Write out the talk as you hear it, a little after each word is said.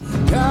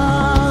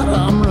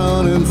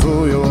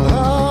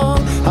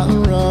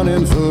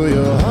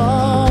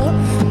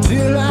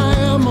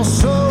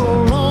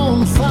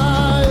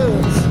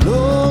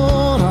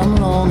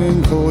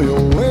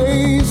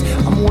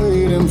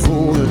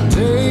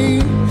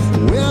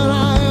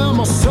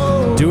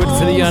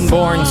the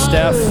unborn,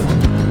 Steph.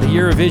 The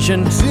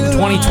Eurovision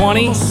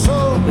 2020.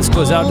 This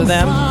goes out to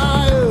them.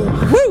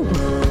 Woo!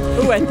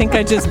 Ooh, I think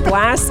I just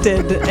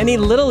blasted any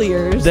little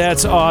ears.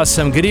 That's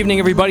awesome. Good evening,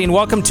 everybody, and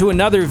welcome to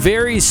another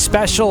very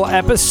special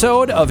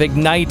episode of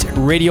Ignite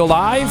Radio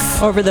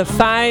Live. Over the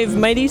 5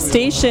 mighty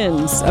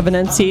stations of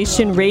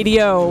Annunciation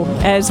Radio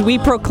as we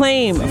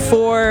proclaim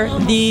for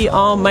the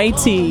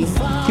Almighty.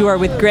 You are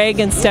with Greg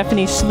and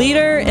Stephanie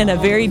Schlueter and a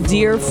very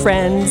dear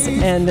friend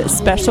and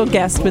special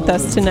guest with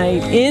us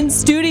tonight in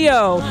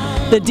studio,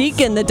 the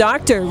deacon, the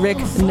doctor, Rick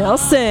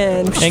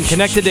Nelson. And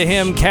connected to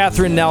him,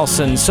 Catherine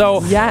Nelson.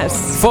 So,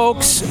 yes,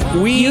 folks,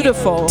 we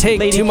beautiful take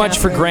Lady too much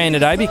Catherine. for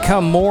granted. I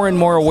become more and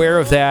more aware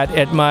of that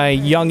at my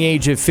young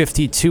age of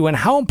 52 and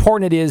how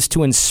important it is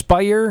to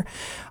inspire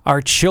our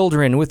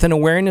children with an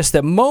awareness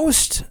that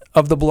most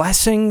of the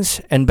blessings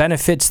and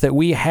benefits that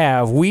we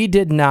have, we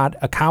did not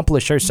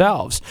accomplish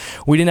ourselves.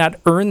 We did not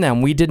earn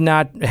them. We did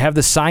not have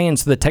the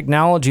science, the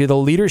technology, the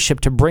leadership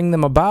to bring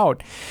them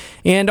about.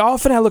 And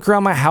often I look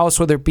around my house,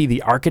 whether it be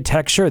the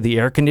architecture, the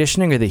air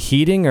conditioning, or the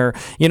heating, or,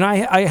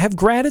 I have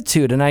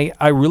gratitude, and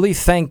I really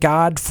thank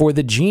God for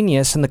the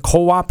genius and the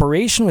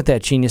cooperation with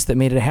that genius that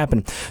made it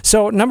happen.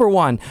 So, number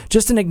one,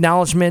 just an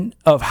acknowledgement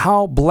of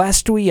how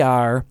blessed we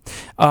are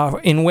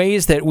in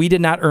ways that we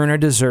did not earn or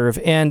deserve.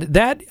 And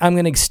that I'm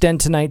going to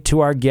extend tonight to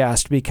our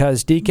guest,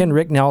 because Deacon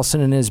Rick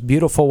Nelson and his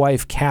beautiful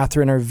wife,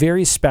 Catherine, are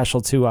very special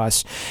to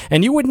us.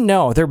 And you wouldn't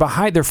know.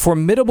 They're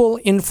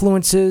formidable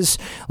influences,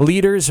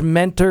 leaders,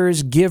 mentors,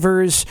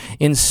 givers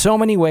in so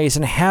many ways,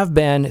 and have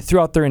been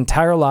throughout their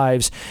entire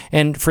lives.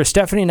 And for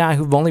Stephanie and I,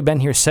 who've only been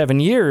here 7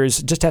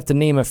 years, just have to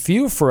name a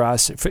few for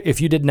us.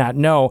 If you did not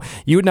know,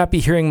 you would not be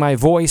hearing my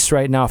voice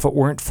right now if it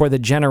weren't for the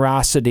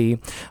generosity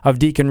of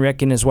Deacon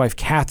Rick and his wife,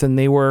 Catherine.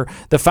 They were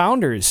the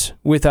founders,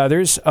 with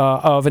others,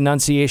 of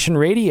Annunciation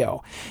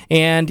Radio.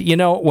 And,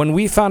 when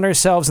we found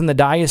ourselves in the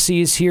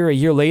diocese here a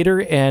year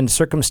later and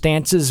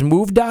circumstances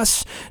moved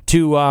us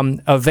to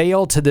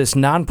avail to this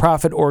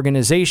nonprofit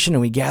organization,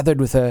 and we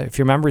gathered with if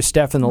you remember,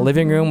 Steph, in the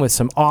living room with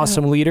some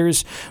awesome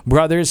leaders,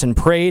 brothers, and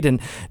prayed. And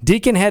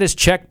Deacon had his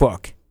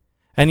checkbook.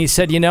 And he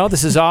said,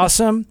 this is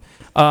awesome.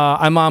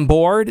 I'm on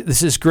board.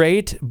 This is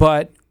great.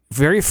 But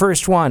very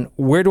first one,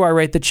 where do I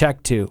write the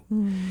check to?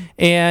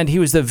 And he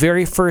was the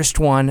very first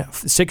one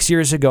 6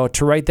 years ago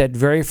to write that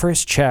very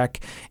first check.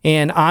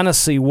 And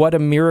honestly, what a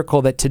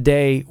miracle that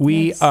today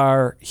we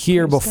are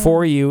here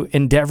before you,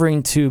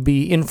 endeavoring to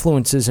be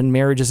influences in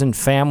marriages and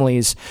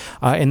families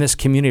in this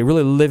community,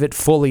 really live it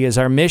fully as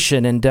our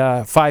mission. And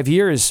 5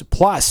 years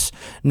plus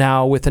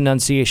now with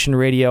Annunciation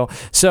Radio.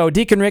 So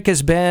Deacon Rick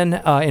has been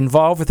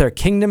involved with our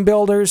Kingdom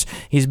Builders.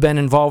 He's been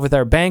involved with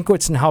our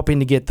banquets and helping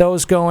to get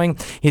those going.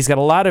 He's got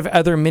a lot of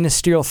other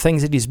ministerial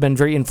things that he's been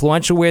very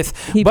influential with.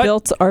 He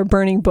built our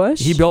burning bush.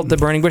 He built the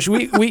burning bush.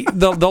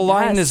 The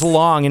line is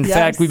long. In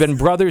fact, we've been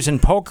brothers in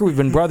poker. We've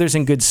been brothers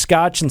in good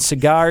scotch and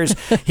cigars.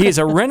 He is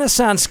a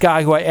Renaissance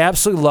guy who I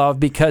absolutely love,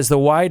 because the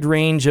wide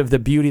range of the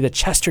beauty, the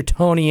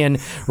Chestertonian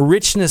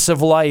richness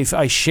of life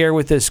I share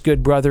with this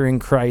good brother in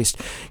Christ.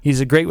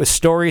 He's great with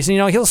stories.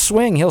 And, he'll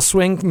swing. He'll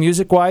swing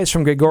music-wise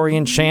from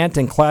Gregorian chant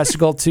and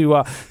classical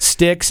to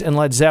Styx and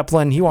Led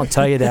Zeppelin. He won't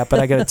tell you that, but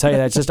I got to tell you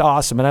that. It's just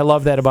awesome, and I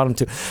love that about him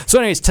too. So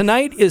anyways,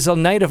 tonight is a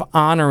night of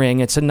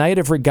honoring. It's a night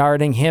of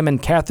regarding him and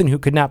Catherine, who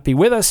could not be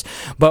with us,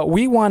 but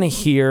we want to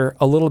hear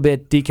a little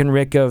bit, Deacon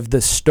Rick, of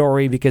the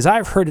story, because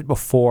I've heard it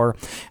before,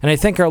 and I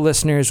think our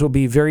listeners will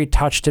be very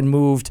touched and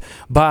moved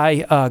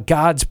by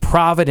God's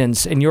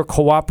providence and your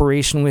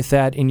cooperation with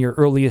that in your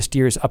earliest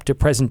years up to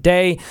present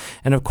day.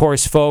 And of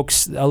course,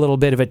 folks, a little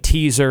bit of a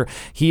teaser.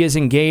 He is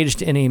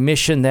engaged in a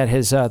mission that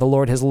the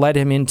Lord has led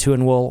him into,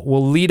 and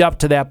we'll lead up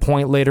to that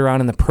point later on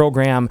in the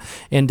program,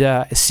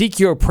 and seek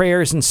your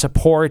prayers and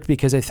support,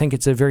 because I think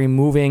it's a very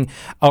moving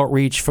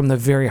outreach from the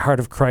very heart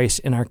of Christ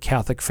in our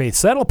Catholic faith.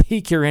 So that'll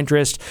pique your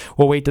interest.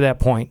 We'll wait to that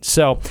point.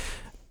 So,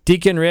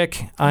 Deacon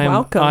Rick, I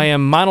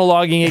am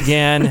monologuing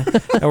again,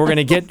 and we're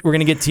gonna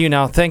get to you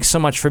now. Thanks so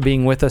much for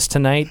being with us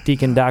tonight,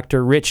 Deacon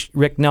Dr.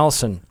 Rick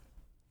Nelson.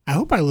 I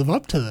hope I live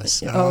up to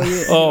this.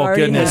 Oh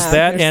goodness,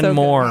 that and so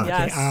more.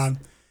 Yes.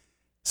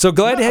 So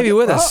glad to have you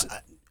with us.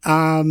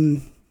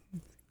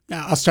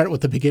 I'll start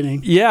with the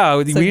beginning. Yeah,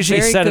 we usually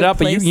set it up,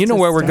 but you know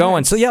where we're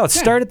going. So let's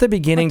start at the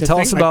beginning. Tell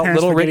us about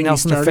little Rick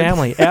Nelson and the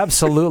family.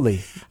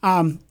 Absolutely.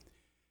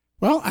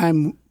 Well,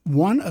 I'm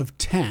one of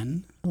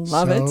 10.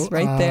 Love it,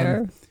 right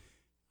there.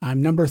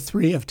 I'm number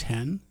 3 of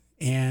 10,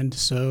 and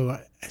so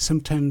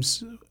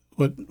sometimes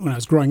when I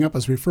was growing up, I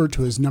was referred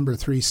to as number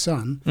 3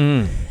 son,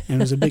 and it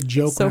was a big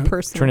joke. So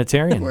personal.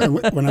 Trinitarian.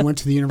 When I went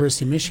to the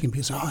University of Michigan,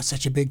 people said, "Oh, it's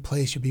such a big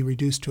place, you'll be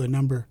reduced to a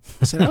number."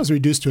 I said, "I was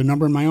reduced to a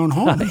number in my own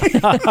home."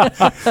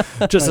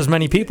 Just as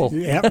many people.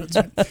 Yeah, that's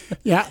right.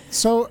 Yeah.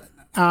 So,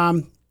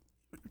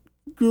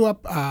 grew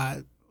up.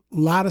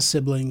 lot of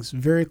siblings,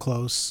 very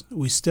close.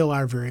 We still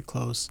are very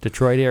close.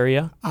 Detroit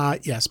area?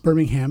 Yes,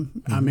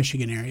 Birmingham,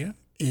 Michigan area.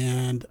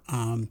 And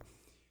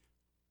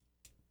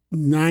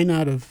 9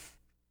 out of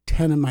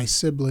 10 of my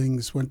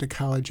siblings went to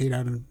college. 8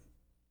 out of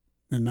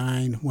and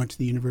 9 went to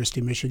the University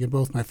of Michigan.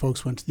 Both my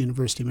folks went to the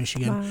University of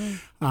Michigan.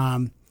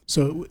 Wow.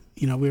 So,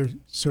 we were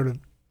sort of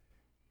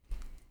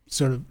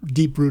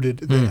deep-rooted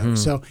there.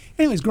 So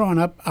anyways, growing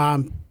up,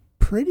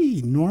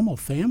 pretty normal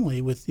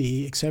family with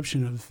the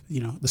exception of,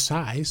 the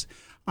size.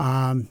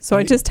 So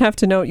I just have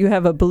to note you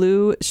have a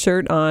blue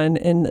shirt on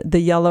and the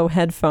yellow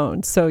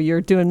headphones. So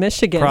you're doing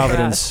Michigan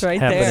Providence for us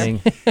right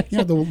happening.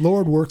 Yeah, the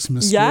Lord works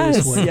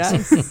mysterious ways.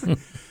 Yes.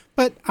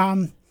 But,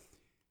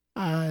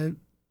 I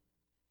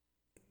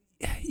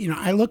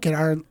look at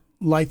our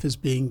life as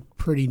being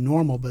pretty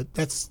normal, but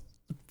that's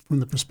from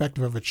the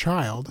perspective of a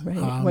child.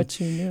 Right, what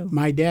you knew.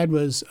 My dad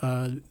was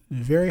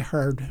very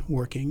hard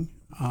working,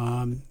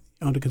 owned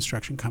a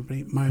construction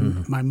company.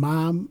 My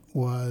mom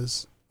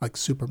was like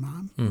super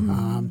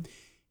mom.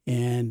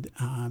 And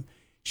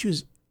she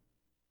was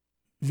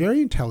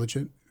very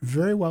intelligent,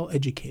 very well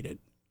educated.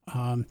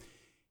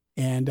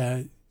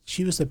 And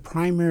she was the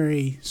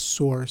primary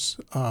source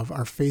of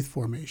our faith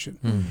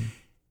formation.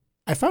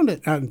 I found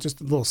it,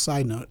 just a little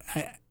side note,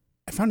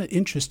 I found it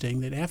interesting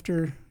that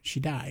after she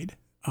died,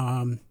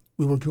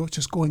 we were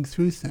just going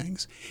through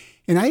things.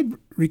 And I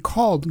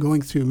recalled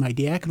going through my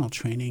diaconal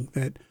training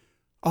that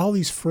all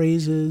these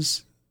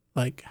phrases,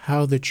 like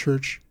how the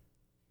church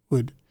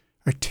would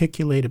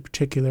articulate a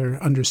particular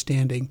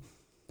understanding,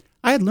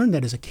 I had learned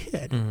that as a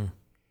kid.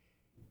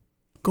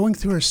 Going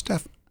through her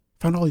stuff,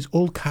 found all these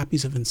old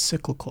copies of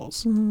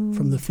encyclicals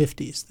from the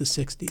 50s, the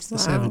 60s, the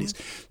 70s.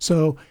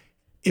 So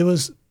it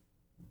was,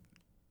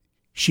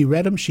 she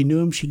read them, she knew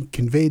them, she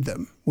conveyed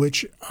them,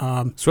 which...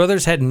 So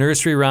others had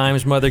nursery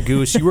rhymes, Mother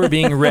Goose. You were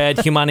being read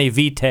Humanae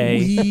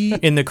Vitae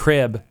in the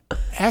crib.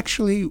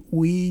 Actually,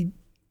 we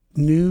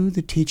knew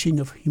the teaching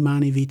of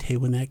Humanae Vitae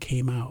when that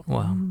came out.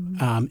 Wow.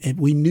 And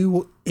we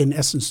knew, in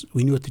essence,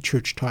 we knew what the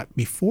church taught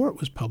before it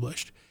was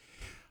published.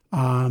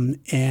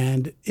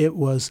 And it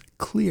was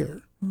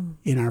clear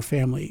in our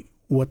family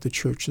what the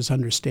church's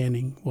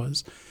understanding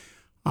was.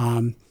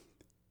 And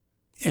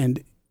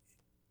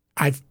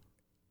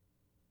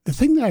the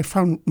thing that I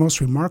found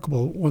most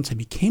remarkable once I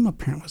became a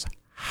parent was,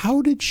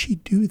 how did she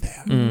do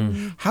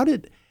that?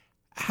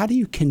 How do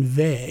you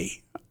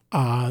convey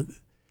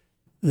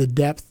the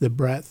depth, the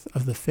breadth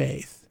of the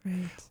faith,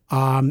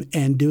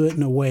 and do it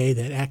in a way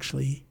that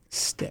actually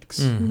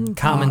sticks?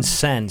 Common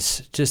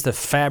sense, just the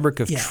fabric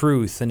of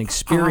truth and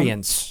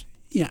experience.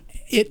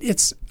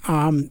 It's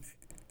I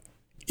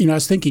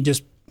was thinking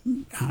just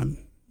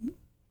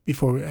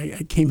before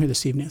I came here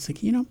this evening, I was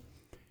thinking,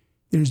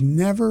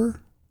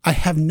 I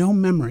have no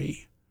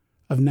memory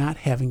of not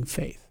having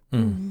faith.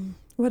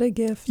 What a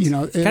gift.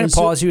 Can I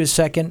pause you a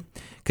second?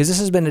 Because this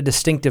has been a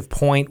distinctive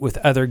point with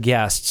other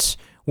guests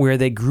where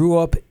they grew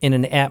up in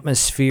an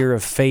atmosphere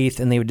of faith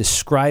and they would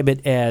describe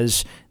it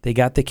as they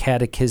got the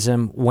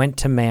catechism, went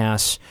to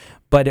Mass,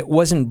 but it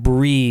wasn't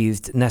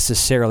breathed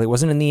necessarily. It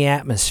wasn't in the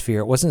atmosphere.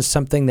 It wasn't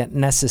something that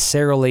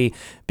necessarily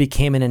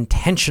became an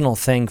intentional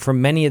thing for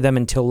many of them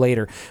until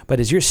later. But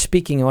as you're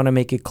speaking, I want to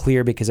make it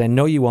clear, because I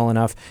know you well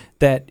enough,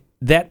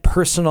 that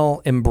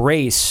personal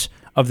embrace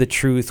of the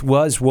truth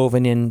was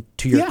woven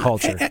into your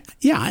culture.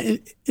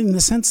 In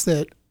the sense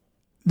that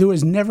there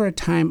was never a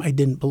time I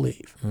didn't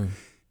believe.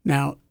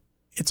 Now,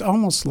 it's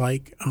almost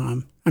like,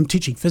 I'm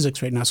teaching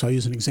physics right now, so I'll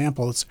use an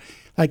example. It's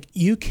like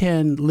you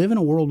can live in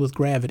a world with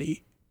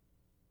gravity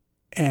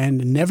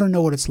and never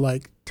know what it's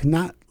like to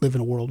not live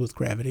in a world with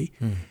gravity.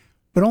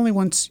 But only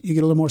once you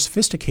get a little more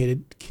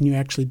sophisticated can you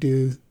actually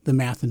do the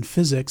math and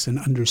physics and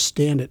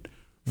understand it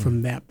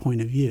from that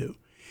point of view.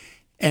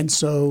 And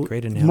so,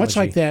 much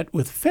like that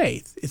with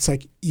faith, it's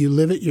like you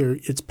live it.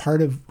 It's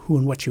part of who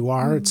and what you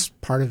are. It's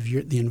part of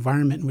the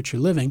environment in which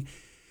you're living.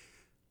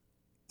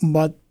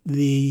 But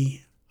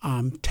the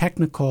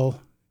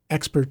technical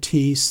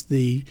expertise,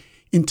 the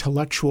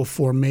intellectual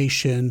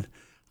formation,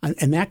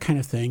 and that kind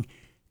of thing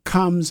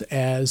comes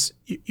as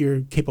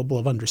you're capable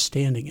of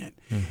understanding it.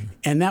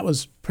 And that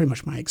was pretty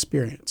much my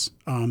experience.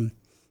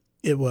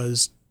 It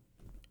was,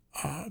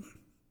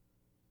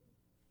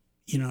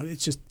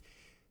 it's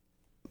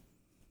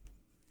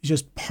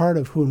just part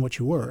of who and what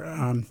you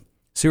were.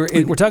 So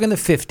we're talking the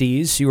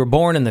 50s. You were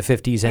born in the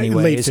 50s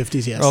anyways. Late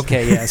 50s, yes.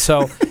 Okay, yeah.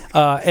 So,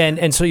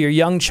 and so your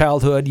young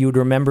childhood, you would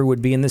remember,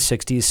 would be in the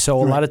 60s.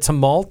 So a lot of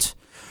tumult,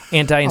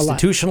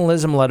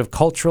 anti-institutionalism, a lot of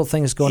cultural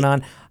things going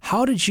on.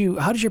 How did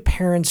your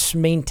parents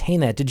maintain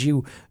that? Did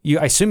you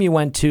I assume you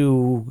went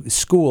to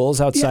schools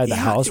outside the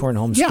house, weren't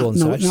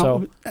homeschooled and such.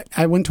 So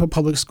I went to a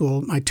public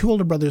school. My two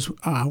older brothers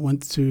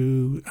went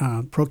to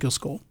parochial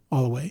school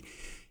all the way.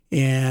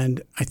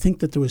 And I think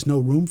that there was no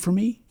room for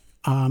me.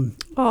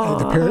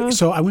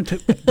 So I went to,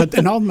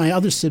 and all my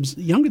other siblings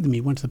younger than me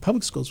went to the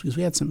public schools because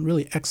we had some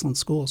really excellent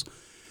schools.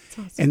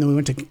 Awesome. And then we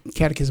went to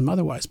catechism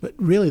otherwise. But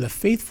really the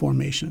faith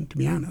formation, to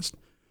be honest,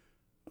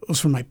 was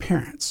from my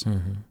parents.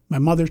 My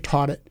mother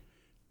taught it.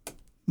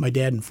 My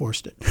dad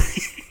enforced it.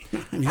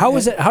 How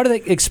was it? How do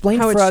they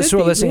explain for us who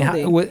are listening?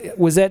 Really?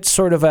 Was that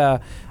sort of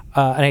a...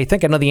 and I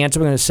think I know the answer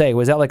I'm going to say.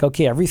 Was that like,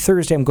 okay, every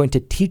Thursday I'm going to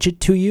teach it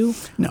to you?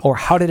 No. Or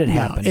how did it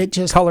happen? It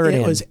Color it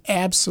in. It was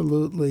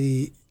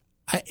absolutely,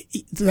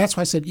 that's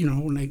why I said,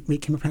 when we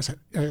came across it,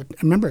 I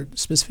remember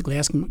specifically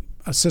asking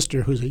a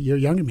sister who's a year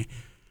younger than me,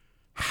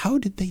 how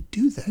did they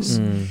do this?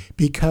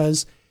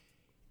 Because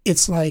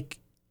it's like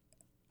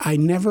there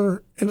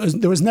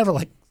was never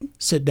like,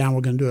 sit down,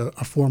 we're going to do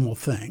a formal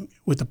thing,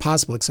 with the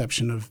possible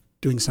exception of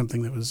doing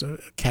something that was a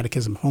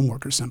catechism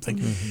homework or something.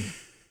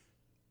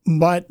 Mm-hmm.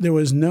 But there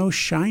was no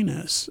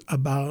shyness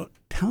about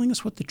telling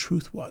us what the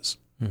truth was,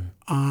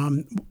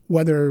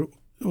 whether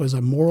it was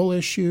a moral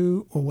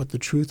issue or what the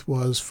truth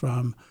was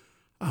from,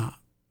 I'll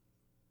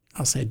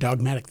say, a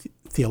dogmatic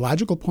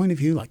theological point of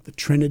view, like the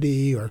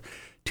Trinity or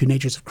two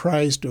natures of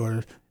Christ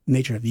or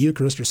nature of the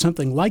Eucharist or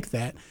something like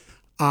that.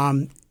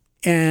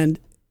 And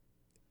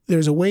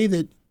there's a way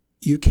that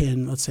you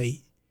can, let's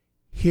say,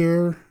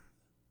 hear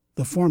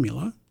the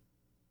formula,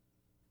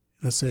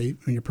 let's say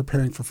when you're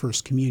preparing for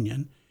First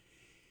Communion,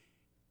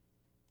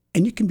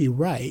 and you can be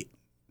right.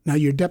 Now,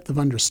 your depth of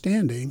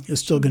understanding is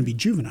still going to be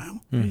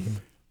juvenile,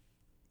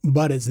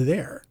 but it's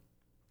there.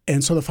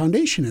 And so the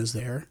foundation is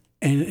there,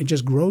 and it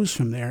just grows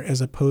from there,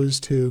 as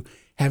opposed to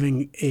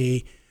having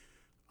a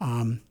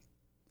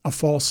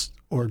false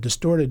or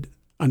distorted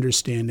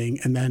understanding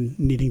and then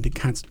needing to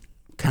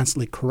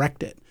constantly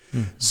correct it.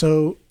 Mm-hmm.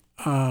 So,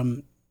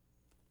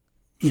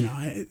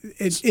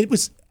 it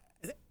was.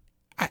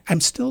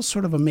 I'm still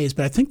sort of amazed,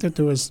 but I think that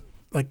there was,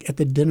 like, at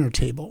the dinner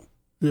table,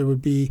 there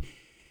would be.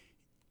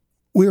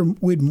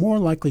 We'd more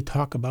likely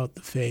talk about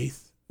the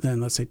faith than,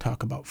 let's say,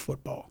 talk about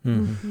football.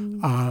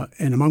 Mm-hmm.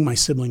 And among my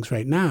siblings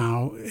right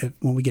now,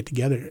 when we get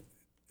together,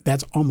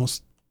 that's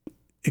almost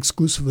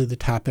exclusively the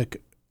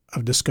topic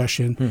of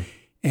discussion.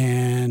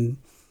 And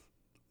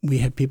we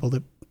had people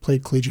that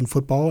played collegiate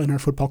football and our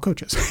football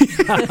coaches.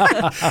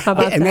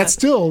 And that's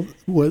still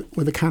where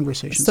the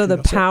conversation. So the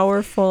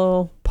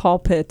powerful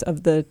pulpit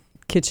of the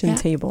kitchen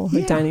table,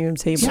 the dining room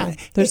table. Yeah.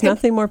 There's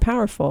nothing more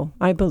powerful,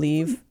 I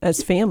believe,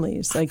 as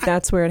families. Like,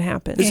 that's where it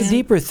happens. There's a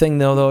deeper thing,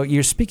 though.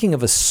 You're speaking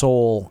of a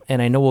soul,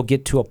 and I know we'll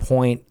get to a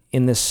point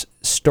in this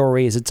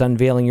story as it's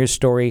unveiling your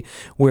story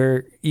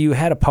where you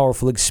had a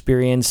powerful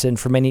experience, and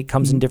for many it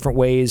comes in different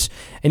ways.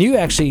 And you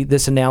actually,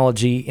 this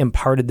analogy,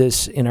 imparted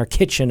this in our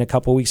kitchen a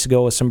couple of weeks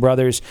ago with some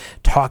brothers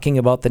talking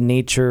about the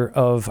nature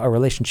of our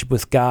relationship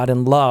with God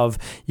and love.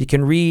 You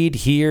can read,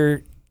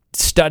 hear,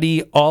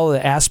 study all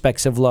the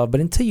aspects of love, but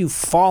until you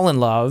fall in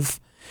love,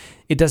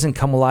 it doesn't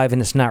come alive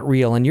and it's not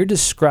real. And you're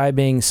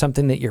describing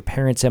something that your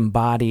parents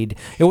embodied.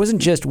 It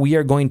wasn't just, we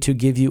are going to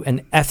give you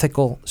an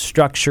ethical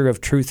structure of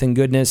truth and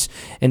goodness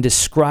and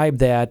describe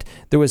that.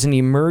 There was an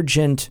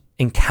emergent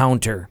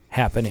encounter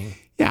happening.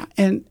 Yeah,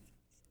 and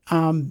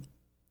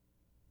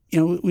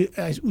we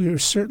were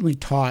certainly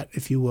taught,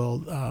 if you will,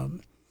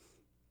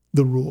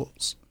 the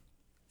rules,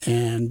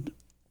 and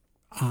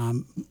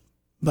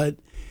but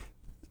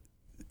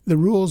the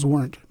rules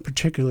weren't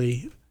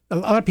particularly. A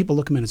lot of people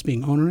look at them as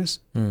being onerous,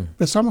 but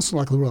it's almost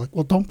like the rule, like,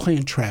 well, don't play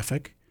in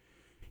traffic,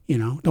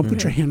 don't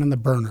put your hand on the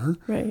burner.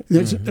 Right.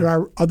 There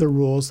are other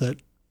rules that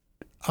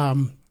are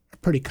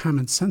pretty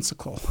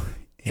commonsensical,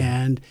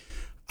 and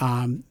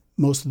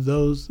most of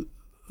those,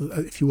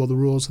 if you will, the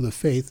rules of the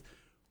faith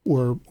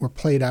were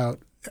played out,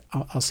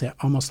 I'll say,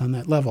 almost on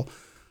that level.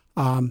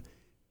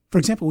 For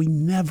example, we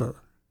never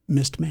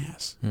missed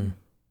Mass.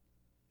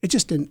 It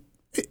just didn't.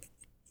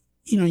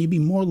 You'd be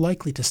more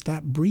likely to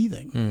stop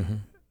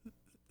breathing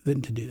than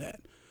to do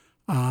that.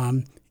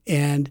 And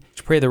did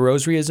you pray the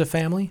rosary as a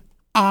family?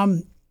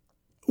 One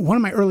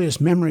of my earliest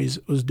memories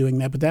was doing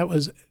that, but that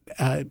was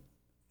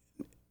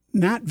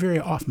not very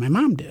often. My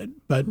mom did,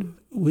 but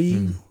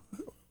we.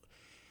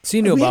 So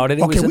you knew about it.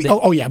 But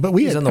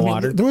we was in the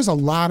water. There was a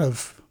lot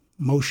of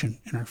motion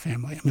in our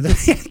family. I mean, there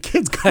were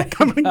kids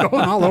coming and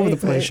going all over the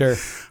place. Sure.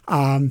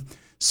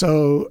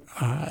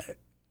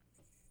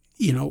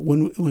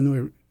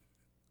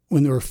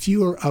 When there were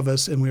fewer of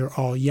us and we were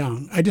all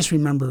young, I just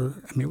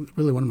remember,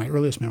 really one of my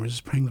earliest memories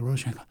is praying the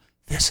rosary. I go,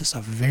 this is a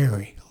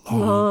very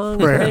long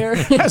prayer.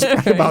 That's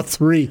probably about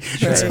 3.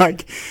 Sure. It's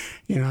like,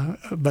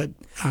 but.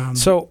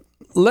 So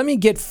let me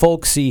get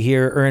folksy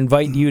here, or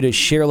invite you to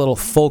share a little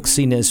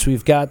folksiness.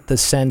 We've got the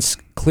sense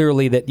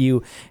clearly that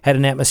you had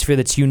an atmosphere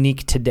that's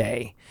unique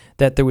today,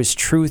 that there was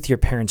truth, your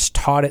parents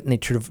taught it, and they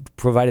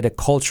provided a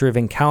culture of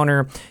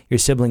encounter. Your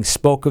siblings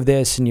spoke of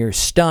this, and you're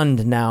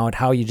stunned now at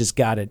how you just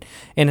got it.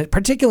 And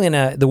particularly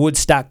in the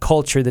Woodstock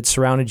culture that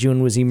surrounded you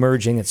and was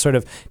emerging, it's sort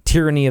of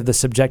tyranny of the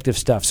subjective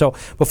stuff. So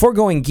before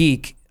going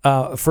geek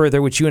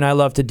further, which you and I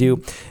love to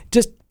do,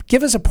 just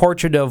give us a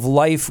portrait of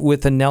life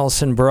with the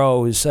Nelson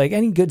Bros. Like,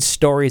 any good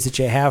stories that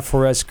you have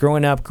for us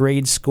growing up,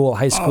 grade school,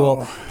 high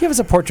school. Give us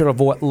a portrait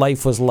of what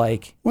life was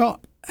like.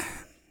 Well,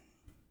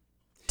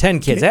 10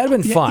 kids. That would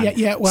have been fun.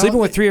 Well, sleeping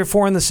with 3 or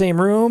 4 in the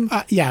same room?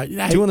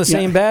 Doing the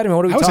same bed?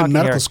 What are we talking here? I was in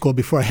medical school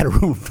before I had a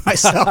room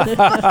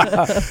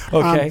myself.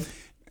 Okay.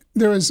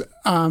 There was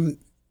one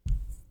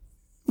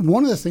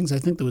of the things I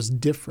think that was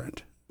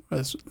different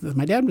was that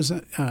my dad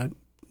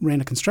ran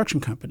a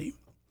construction company,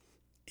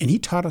 and he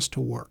taught us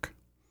to work.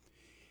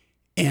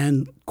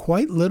 And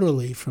quite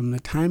literally, from the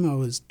time I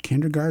was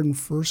kindergarten,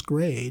 first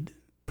grade,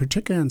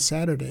 particularly on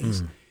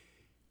Saturdays,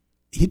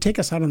 he'd take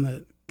us out on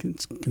the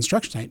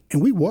construction site,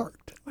 and we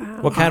worked.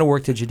 Wow. What kind of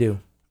work did you do?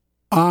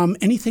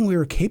 Anything we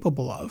were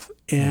capable of,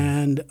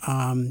 and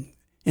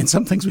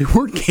some things we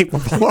weren't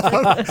capable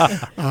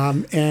of.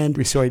 And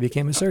We saw you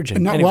became a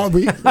surgeon. no,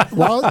 Anyway.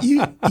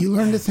 you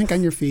learn to think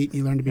on your feet, and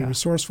you learn to be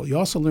resourceful. You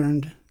also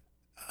learned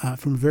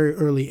from a very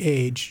early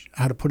age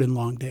how to put in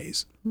long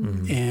days.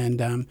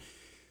 And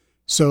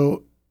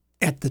so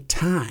at the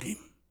time,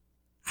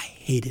 I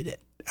hated it.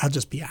 I'll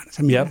just be honest.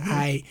 I mean, Yep.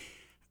 I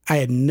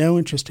had no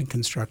interest in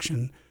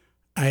construction.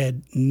 I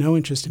had no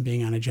interest in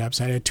being on a job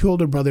site. I had two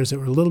older brothers that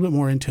were a little bit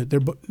more into it. They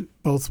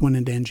both went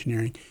into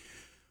engineering.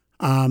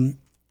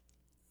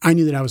 I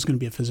knew that I was going to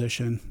be a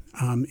physician,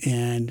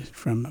 and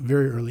from a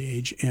very early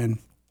age, and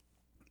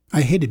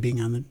I hated being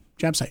on the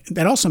job site.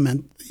 That also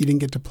meant you didn't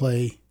get to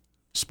play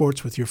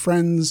sports with your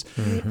friends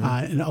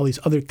and all these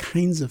other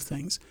kinds of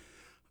things.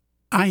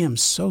 I am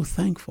so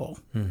thankful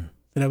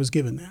that I was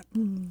given that.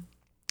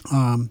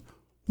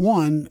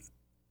 One,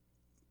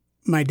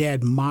 my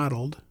dad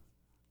modeled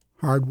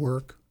hard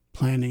work,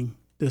 planning,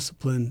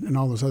 discipline, and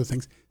all those other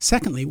things.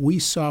 Secondly, we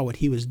saw what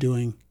he was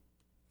doing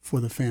for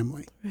the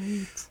family.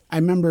 Right. I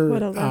remember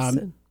What a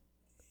lesson.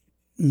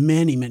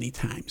 many, many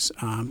times.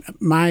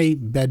 My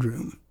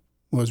bedroom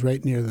was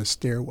right near the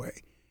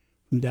stairway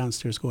from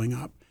downstairs going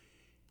up.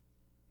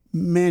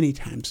 Many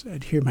times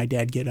I'd hear my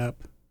dad get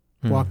up,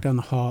 walk down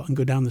the hall, and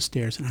go down the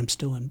stairs, and I'm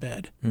still in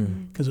bed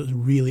because it was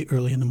really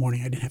early in the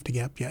morning. I didn't have to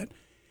get up yet.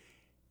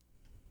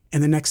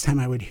 And the next time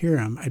I would hear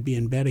him, I'd be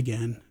in bed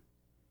again,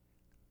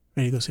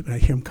 ready to go sleep, and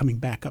I'd hear him coming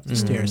back up the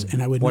stairs,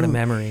 and I would What a know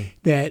memory.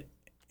 that,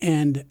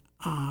 and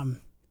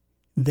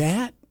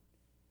that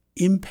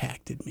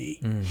impacted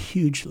me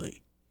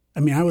hugely. I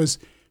mean, I was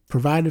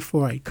provided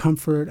for, I had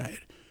comfort, I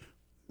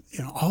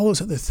had, all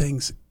those other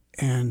things,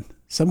 and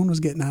someone was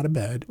getting out of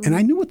bed, and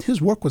I knew what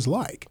his work was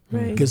like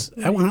Right. because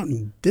I went out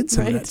and did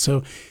some of Right. that.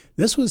 So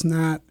this was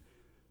not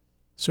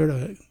sort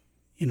of,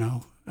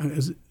 it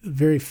was a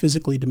very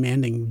physically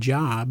demanding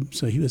job.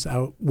 So he was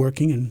out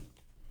working and,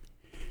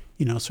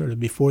 sort of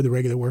before the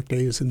regular workday,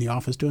 he was in the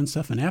office doing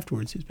stuff, and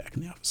afterwards he was back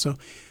in the office. So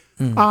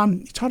he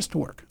taught us to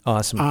work.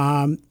 Awesome.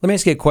 Let me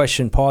ask you a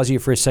question. Pause you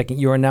for a second.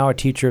 You are now a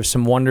teacher of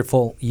some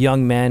wonderful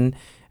young men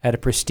at a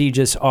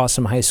prestigious,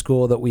 awesome high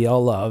school that we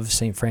all love,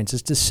 St.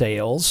 Francis de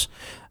Sales.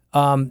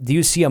 Do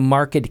you see a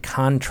marked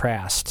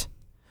contrast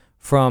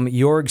from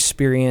your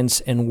experience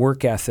and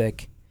work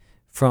ethic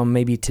from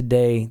maybe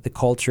today, the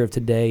culture of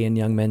today and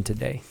young men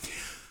today?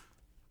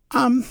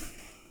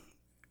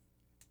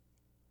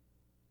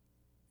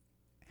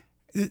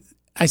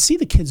 I see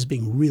the kids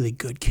being really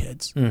good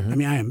kids. I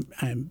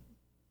mean,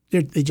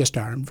 they just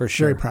are. I'm For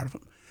sure. very proud of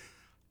them.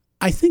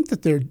 I think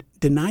that they're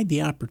denied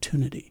the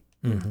opportunity.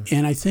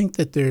 And I think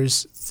that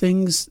there's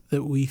things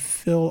that we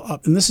fill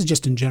up, and this is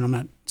just in general,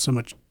 not so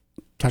much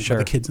talking Sure.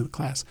 about the kids in the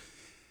class.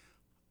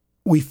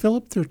 We fill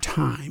up their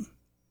time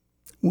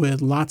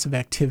with lots of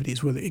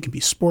activities, whether it can be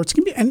sports,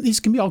 and these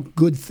can be all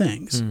good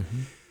things.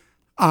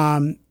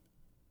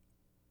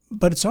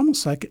 But it's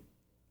almost like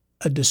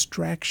a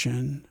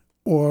distraction,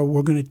 or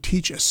we're going to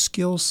teach a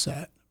skill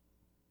set,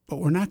 but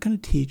we're not going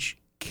to teach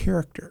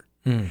character.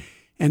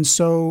 And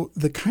so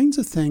the kinds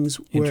of things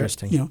where,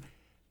 Interesting.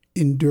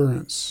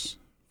 endurance,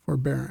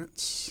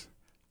 forbearance,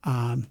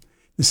 the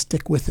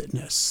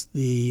stick-with-itness,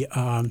 the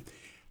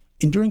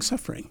enduring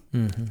suffering,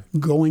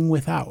 going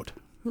without,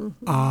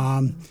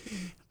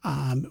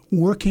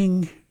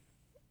 working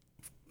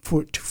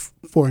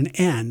for an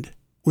end,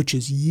 which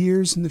is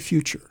years in the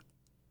future.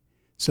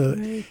 So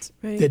Right.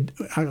 the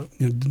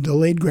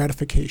delayed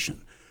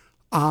gratification,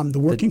 the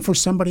working for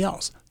somebody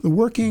else, the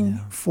working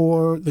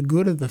for the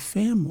good of the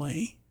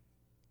family,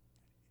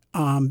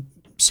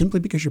 simply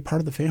because you're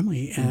part of the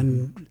family,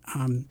 and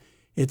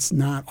it's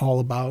not all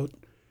about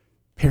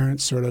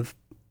parents sort of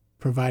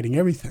providing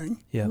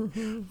everything. Yeah.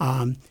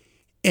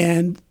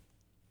 And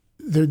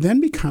there then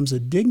becomes a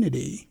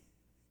dignity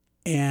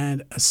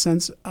and a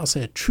sense, I'll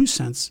say a true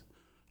sense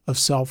of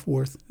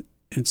self-worth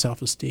and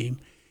self-esteem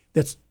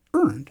that's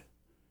earned.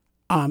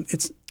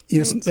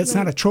 That's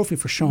not a trophy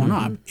for showing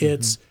up.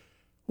 It's,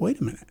 wait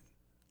a minute,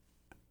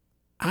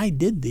 I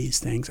did these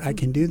things. I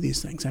can do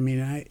these things. I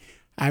mean,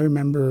 I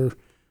remember,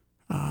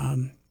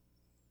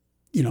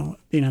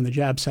 being on the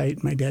job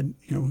site. My dad,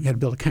 we had to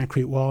build a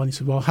concrete wall, and he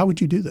said, "Well, how would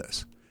you do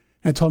this?"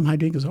 And I told him how to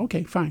do it. He goes,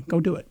 "Okay, fine,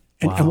 go do it,"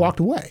 and walked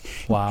away.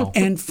 Wow.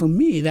 And for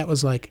me, that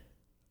was like,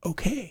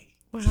 okay,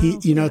 Wow.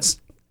 it's.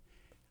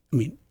 I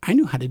mean, I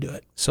knew how to do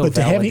it. So but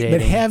validating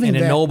having and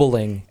that,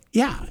 ennobling.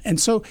 yeah, and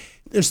so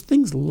there's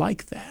things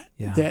like that,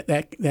 Yeah.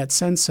 that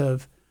sense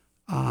of,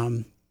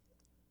 and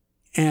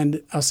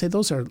I'll say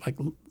those are like,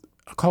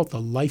 I'll call it the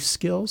life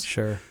skills.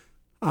 Sure.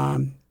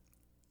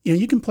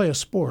 You can play a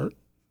sport,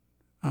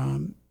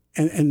 and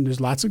there's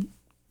lots of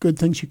good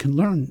things you can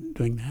learn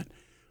doing that.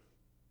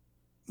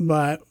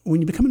 But when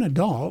you become an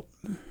adult,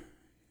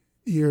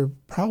 you're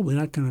probably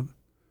not going to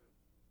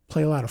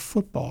play a lot of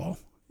football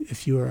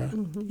if you were,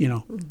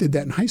 did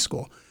that in high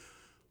school.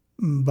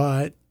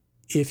 But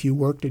if you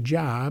worked a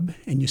job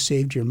and you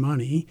saved your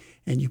money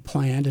and you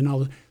planned and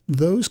all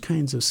those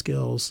kinds of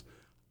skills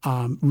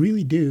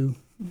really do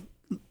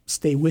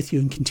stay with you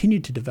and continue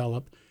to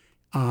develop,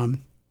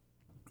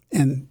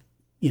 and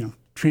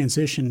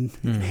transition,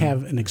 and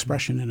have an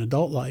expression in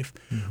adult life,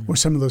 or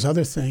some of those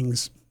other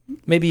things.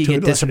 Maybe you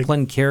get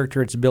disciplined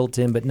character; it's built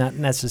in, but not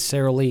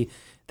necessarily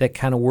that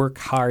kind of work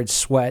hard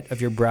sweat of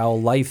your brow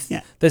life.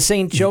 Yeah. The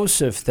St.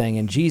 Joseph thing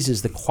and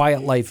Jesus, the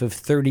quiet life of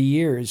 30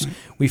 years. Right.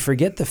 We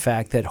forget the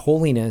fact that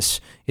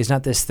holiness is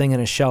not this thing on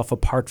a shelf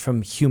apart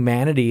from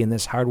humanity and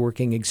this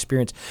hardworking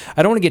experience.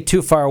 I don't want to get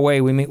too far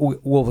away.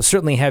 We'll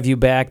certainly have you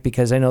back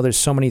because I know there's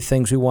so many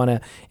things we want to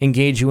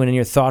engage you in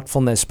your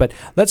thoughtfulness. But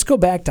let's go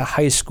back to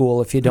high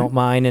school, if you don't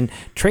mind, and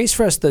trace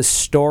for us the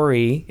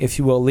story, if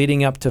you will,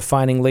 leading up to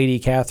finding Lady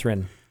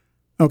Catherine.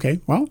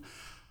 Okay, well,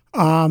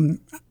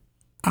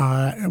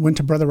 I went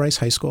to Brother Rice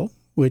High School,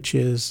 which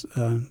is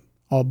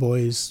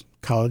all-boys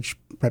college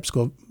prep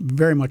school,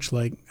 very much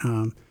like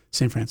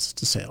St. Francis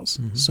de Sales.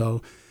 Mm-hmm.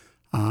 So,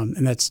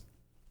 and that's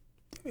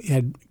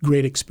had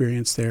great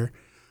experience there.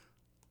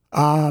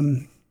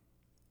 Left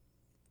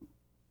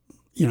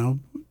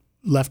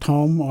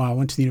home.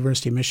 Went to the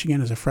University of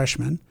Michigan as a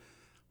freshman.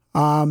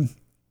 That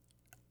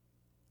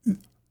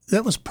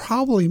was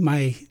probably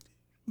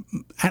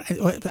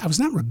I was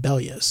not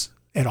rebellious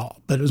at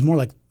all, but it was more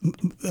like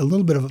a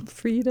little bit of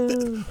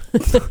freedom.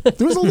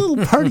 There was a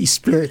little party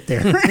spirit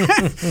there,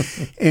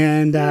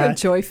 and you're a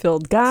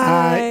joy-filled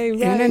guy.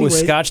 Right? Anyways,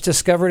 was Scotch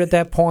discovered at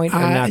that point, or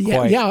not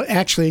quite? Yeah,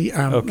 actually,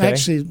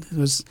 it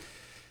was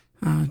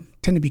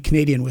tend to be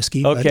Canadian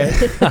whiskey. Okay,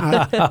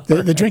 but,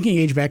 the drinking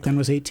age back then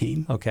was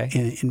 18. Okay,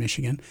 in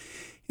Michigan,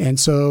 and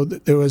so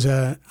there was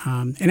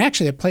and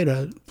actually it played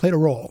a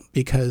role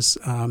because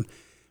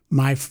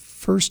my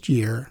first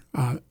year,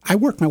 I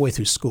worked my way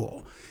through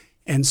school.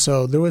 And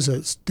so there was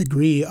a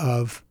degree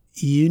of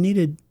you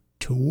needed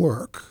to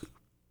work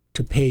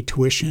to pay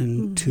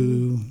tuition,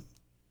 to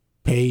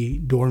pay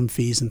dorm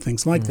fees and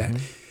things like that.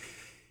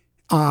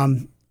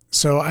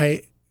 So I'll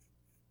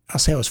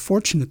say I was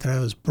fortunate that I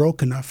was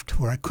broke enough to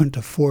where I couldn't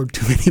afford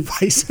too many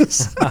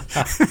vices. Kept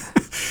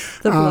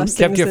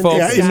you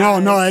focused.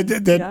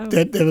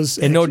 That was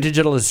and no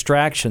digital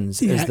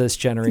distractions as this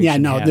generation. Yeah,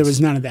 no, has. there was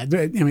none of that.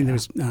 There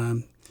was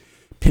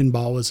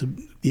pinball was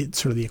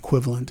sort of the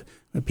equivalent.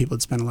 People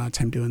had spent a lot of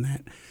time doing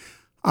that.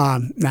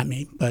 Not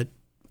me, but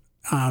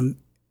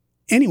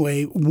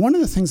anyway, one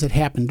of the things that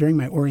happened during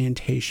my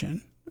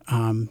orientation,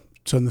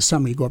 so in the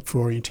summer you go up for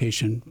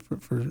orientation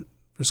for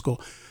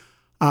school,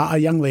 a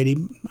young lady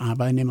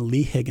by the name of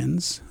Lee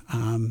Higgins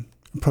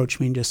approached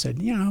me and just said,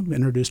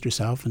 introduced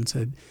herself and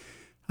said,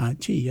 are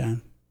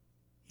you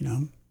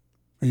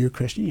a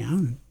Christian? Yeah.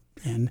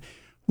 And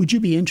would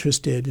you be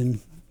interested in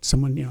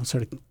someone,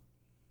 sort of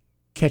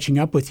catching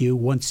up with you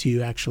once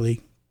you actually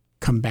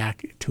come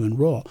back to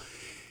enroll?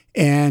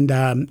 And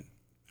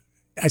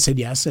I said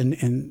yes,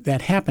 and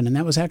that happened. And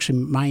that was actually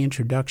my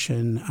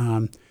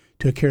introduction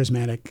to a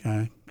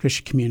charismatic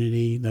Christian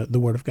community, the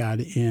Word of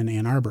God in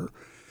Ann Arbor.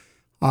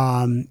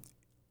 And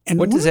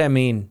what does that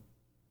mean?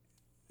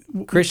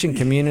 Christian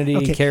community,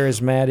 okay.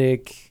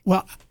 Charismatic?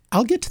 Well,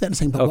 I'll get to that in a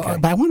second,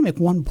 but I want to make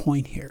one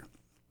point here.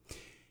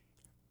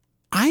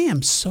 I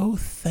am so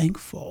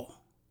thankful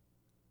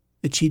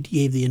that she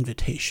gave the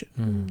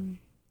invitation.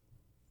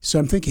 So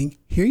I'm thinking,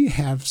 here you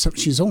have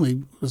she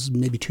was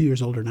maybe 2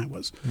 years older than I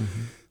was.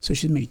 So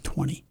she's maybe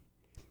 20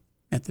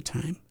 at the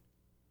time.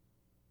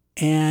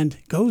 And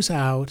goes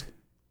out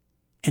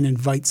and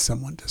invites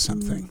someone to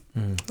something,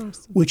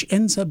 awesome. Which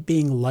ends up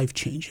being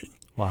life-changing.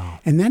 Wow.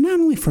 And then not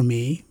only for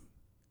me,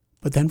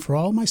 but then for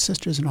all my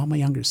sisters and all my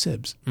younger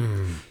sibs.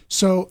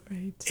 So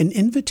an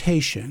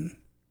invitation,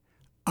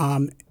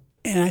 and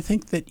I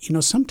think that,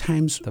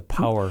 sometimes the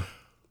power.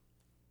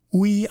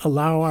 We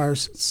allow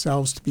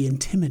ourselves to be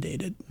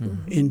intimidated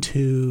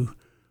into,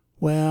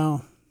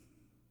 well,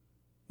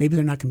 maybe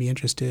they're not going to be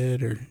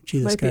interested, or gee,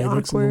 this guy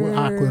looks a little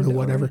awkward or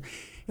whatever.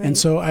 Right. And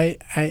so I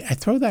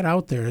throw that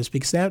out there is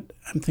because that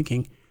I'm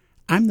thinking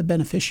I'm the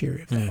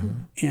beneficiary of that.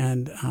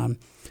 And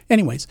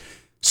anyways,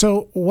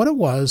 so what it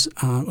was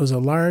a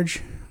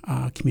large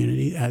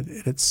community. At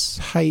its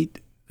height,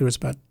 there was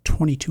about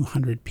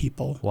 2,200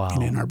 people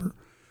in Ann Arbor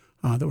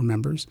that were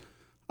members,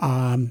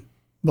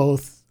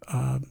 both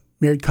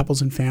married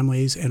couples and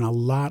families, and a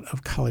lot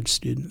of college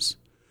students.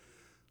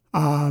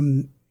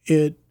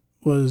 It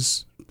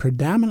was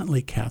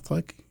predominantly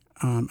Catholic.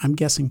 I'm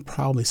guessing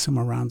probably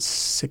somewhere around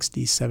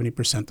 60,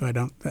 70%,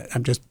 though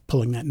I'm just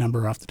pulling that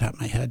number off the top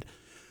of my head.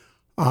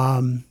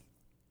 And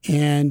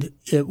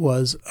it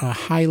was a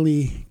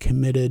highly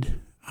committed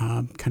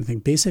kind of thing,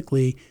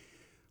 basically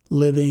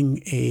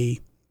living a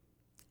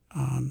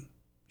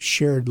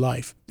shared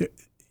life.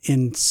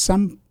 In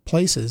some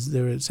places,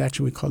 there is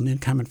actually we call it an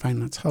in-common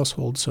finance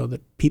household, so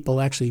that people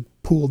actually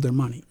pooled their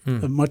money,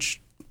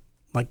 much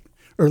like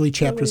early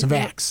chapters of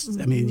Acts.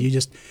 I mean, you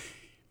just...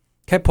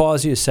 Can I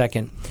pause you a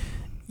second?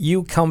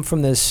 You come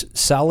from this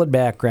solid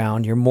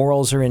background. Your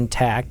morals are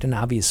intact, and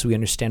obviously we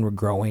understand we're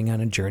growing on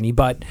a journey,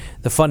 but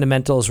the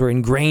fundamentals were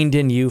ingrained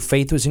in you.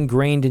 Faith was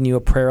ingrained in you,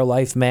 a prayer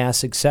life,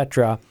 Mass,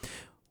 etc.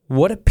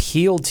 What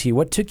appealed to you?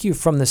 What took you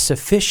from the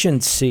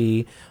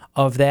sufficiency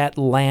of that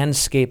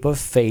landscape of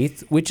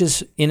faith, which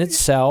is in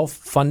itself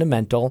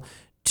fundamental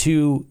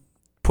to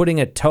putting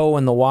a toe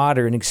in the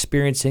water and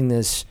experiencing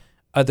this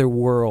other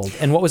world.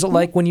 And what was it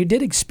like when you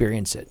did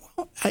experience it?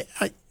 Well,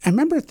 I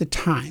remember at the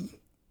time,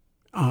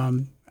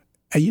 I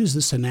use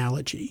this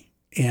analogy,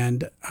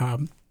 and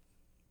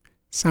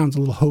sounds a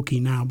little hokey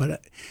now,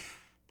 but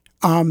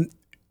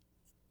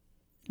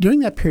during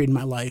that period in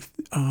my life,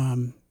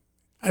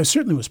 I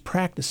certainly was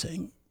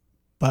practicing,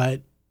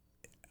 but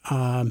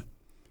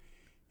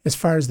as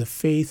far as the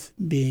faith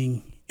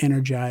being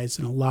energized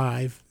and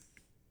alive,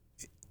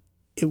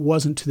 it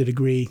wasn't to the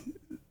degree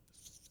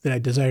that I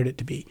desired it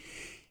to be.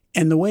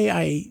 And the way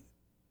I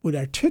would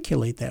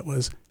articulate that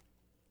was,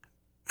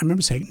 I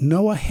remember saying,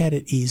 Noah had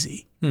it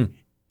easy. And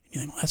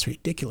you're like, well, that's a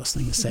ridiculous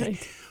thing to say.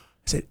 Right.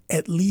 I said,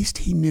 at least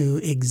he knew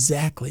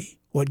exactly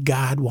what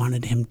God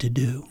wanted him to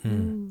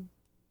do.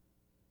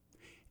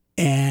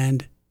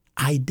 And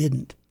I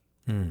didn't.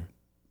 Now,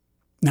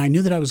 I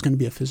knew that I was going to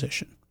be a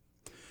physician.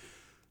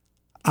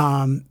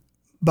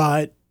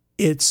 But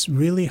it's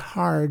really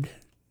hard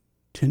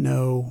to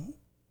know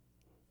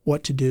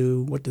what to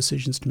do, what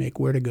decisions to make,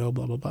 where to go,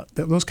 blah, blah, blah,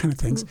 those kind of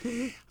things,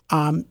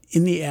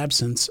 in the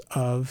absence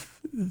of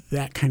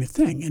that kind of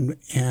thing.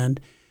 And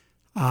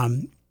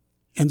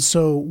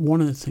so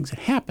one of the things that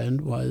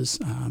happened was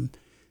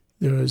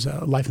there was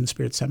Life in the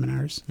Spirit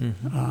seminars.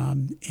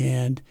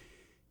 And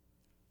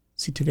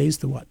see, today's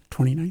the what,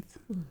 29th?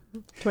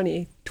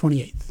 28th.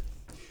 28th.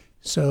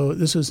 So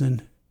this was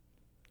in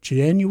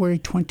January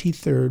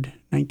 23rd,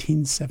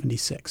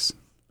 1976.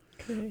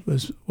 Okay. It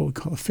was what we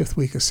call a fifth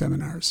week of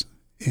seminars.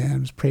 And it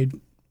was prayed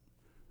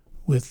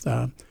with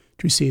to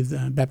receive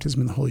the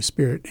baptism in the Holy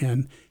Spirit.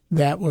 And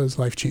that was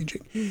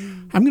life-changing.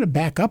 I'm going to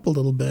back up a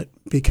little bit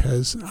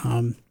because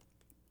I'll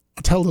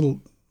tell a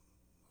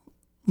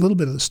little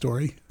bit of the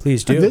story.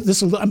 Please do.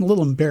 I'm a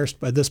little embarrassed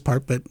by this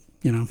part, but,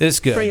 you know. This is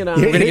good. Bring it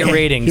on. We're going to get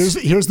ratings.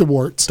 Here's the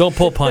warts. Don't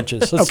pull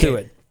punches. Let's do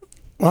it.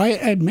 Well, I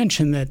had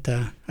mentioned that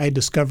I had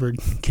discovered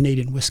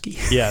Canadian whiskey.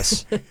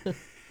 Yes.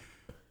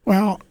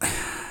 Well,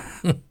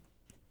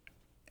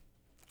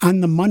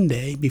 on the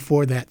Monday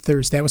before that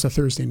Thursday, that was a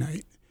Thursday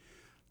night,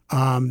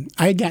 I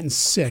had gotten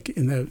sick at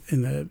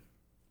the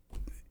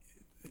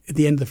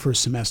end of the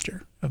first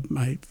semester of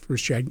my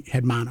first year. I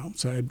had mono,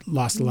 so I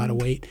lost a lot of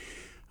weight.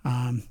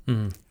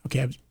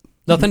 Okay,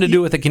 Nothing to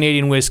do with the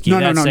Canadian whiskey.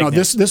 No.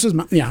 This was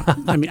my,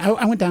 I mean,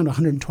 I went down to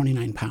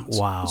 129 pounds.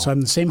 Wow. So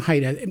I'm the same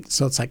height.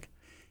 So it's like,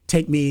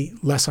 take me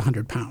less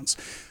 100 pounds.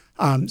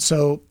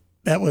 So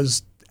that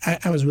was,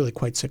 I was really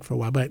quite sick for a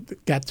while, but I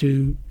got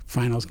through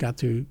finals, got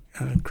through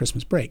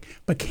Christmas break,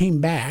 but came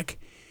back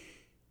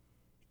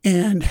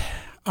and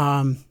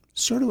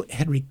sort of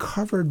had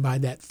recovered by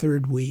that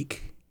third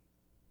week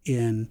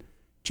in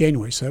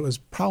January. So it was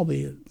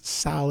probably a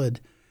solid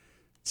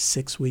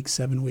 6 weeks,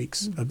 7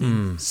 weeks of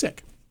being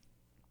sick.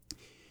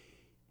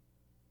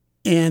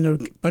 And a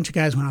bunch of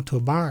guys went out to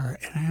a bar,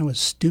 and I was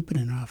stupid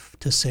enough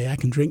to say, I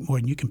can drink more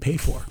than you can pay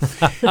for.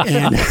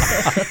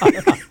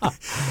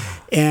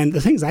 And the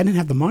thing is, I didn't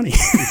have the money.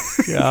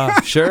 Yeah,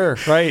 sure,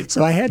 right.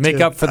 So I had make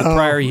to up for the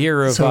prior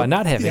year of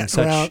not having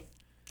such. Well,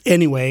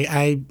 anyway,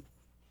 I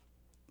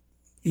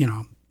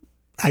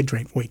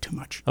drank way too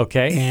much.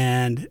 Okay.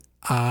 And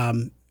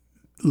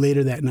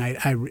later that night,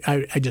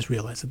 I just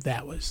realized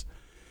that was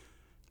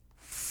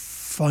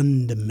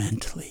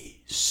fundamentally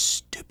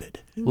stupid.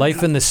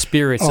 Life in the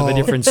spirits of a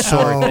different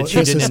sort that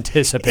you didn't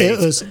anticipate.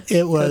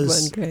 It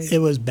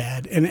was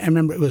bad, and I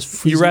remember it was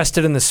freezing. You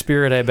rested in the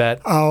spirit, I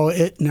bet.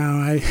 Okay,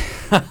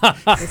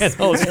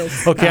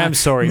 I'm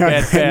sorry.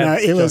 Bad. No,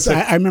 it was.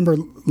 I remember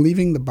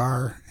leaving the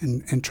bar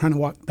and trying to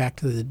walk back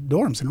to the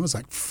dorms, and it was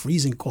like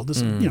freezing cold.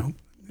 This,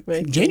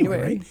 Right,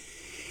 January, right?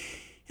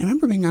 And I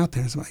remember being out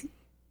there. It's like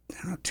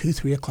 2,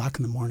 3 o'clock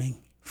in the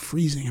morning,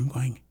 freezing. I'm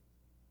going,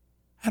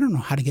 I don't know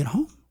how to get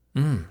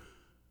home.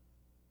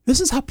 This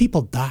is how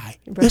people die.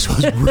 Right. This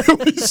was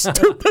really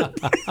stupid.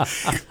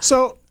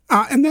 So,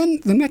 and then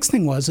the next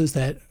thing is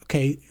that,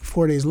 okay,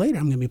 4 days later,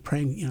 I'm going to be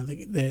praying,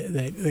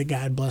 that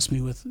God bless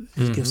me with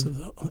his gifts.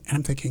 And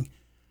I'm thinking,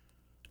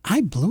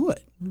 I blew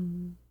it.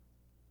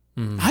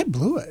 I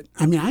blew it.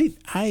 I mean,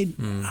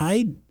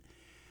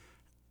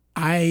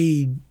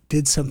 I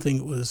did something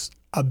that was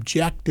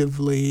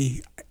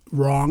objectively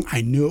wrong.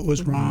 I knew it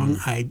was wrong.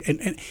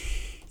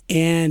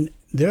 And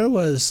there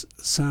was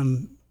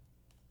some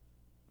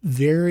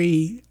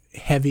very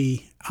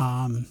heavy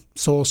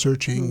soul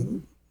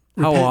searching.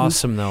 How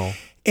awesome, though!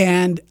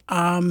 And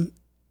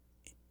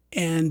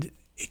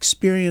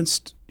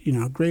experienced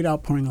great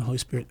outpouring of the Holy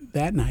Spirit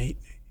that night.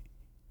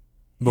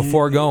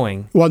 Before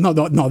going. Well, no,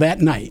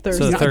 that night.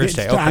 So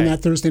Thursday, okay. On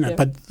that Thursday night,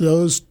 but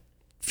those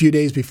few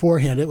days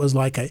beforehand, it was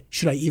like,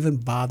 should I even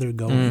bother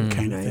going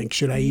kind of thing?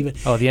 Should I even?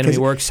 Oh, the enemy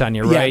works on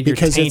you, right? You're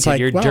because tainted. It's like,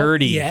 you're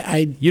dirty. Yeah,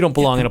 you don't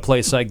belong in a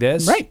place like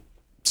this, right?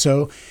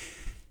 So,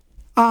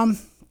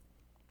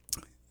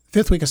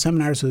 fifth week of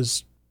seminars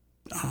was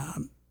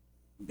a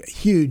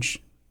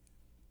huge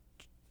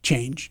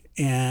change,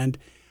 and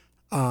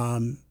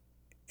I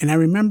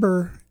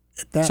remember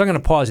that. So I'm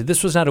going to pause you.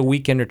 This was not a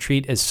weekend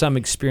retreat as some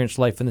experienced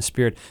life in the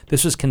Spirit.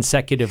 This was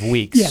consecutive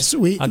weeks. Yes.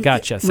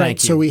 Gotcha.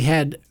 Thank you.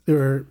 So there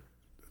were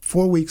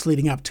 4 weeks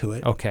leading up to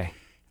it. Okay.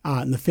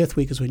 And the 5th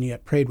week is when you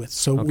got prayed with.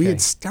 So we had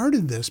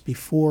started this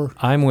before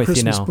I'm with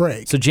Christmas you now.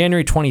 break. So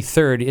January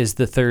 23rd is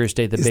the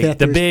Thursday, the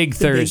big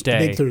Thursday.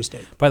 The big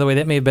Thursday. By the way,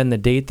 that may have been the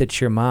date that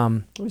your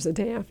mom... It was the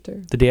day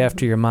after. The day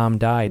after your mom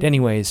died.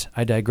 Anyways,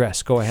 I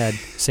digress. Go ahead.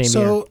 Same year.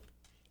 So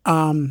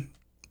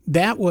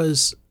that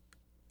was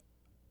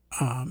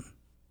an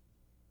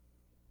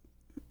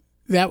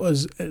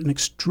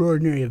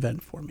extraordinary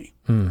event for me.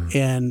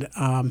 And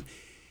I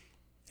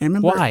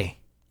remember... Why?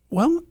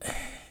 Well,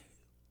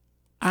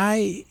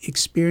 I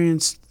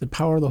experienced the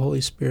power of the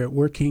Holy Spirit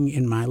working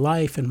in my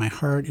life, in my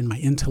heart, in my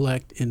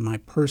intellect, in my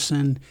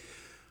person.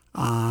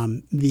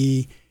 Not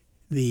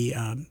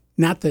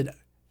that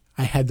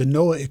I had the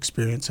Noah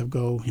experience of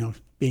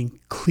being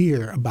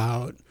clear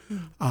about,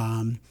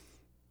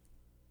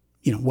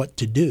 what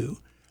to do,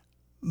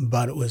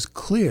 but it was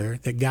clear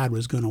that God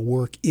was going to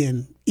work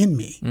in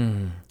me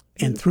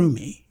and through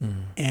me,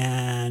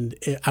 and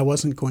I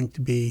wasn't going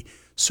to be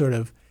sort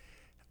of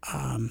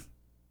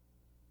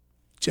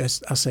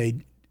I'll say,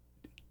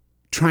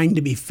 trying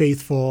to be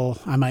faithful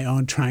on my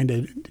own, trying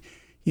to,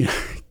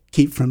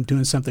 keep from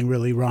doing something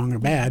really wrong or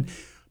bad.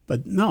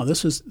 But no,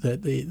 this was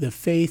the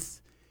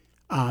faith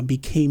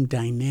became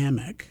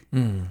dynamic.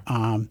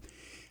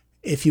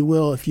 If you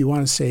will, if you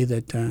want to say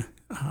that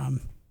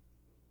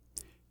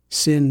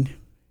sin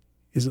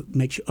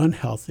makes you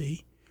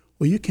unhealthy,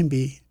 well, you can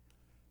be,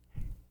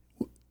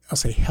 I'll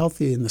say,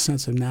 healthy in the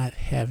sense of not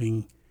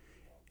having,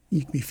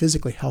 you can be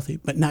physically healthy,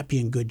 but not be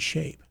in good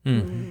shape.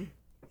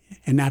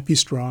 And not be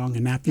strong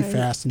and not be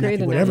fast and not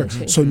be whatever.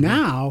 So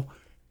now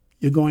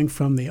you're going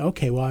from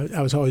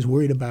I was always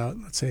worried about,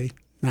 let's say,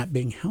 not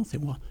being healthy.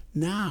 Well,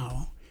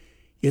 now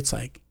it's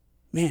like,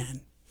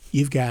 man,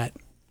 you've got...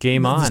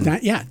 Game on.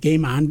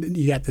 Game on.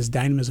 You got this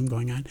dynamism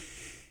going on.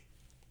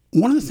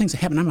 One of the things that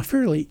happened, I'm a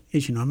fairly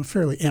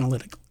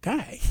analytical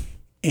guy.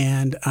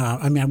 And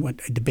I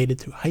debated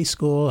through high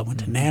school. I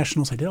went to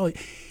nationals. I did all that.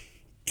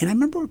 And I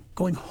remember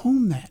going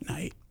home that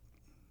night.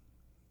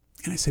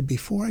 And I said,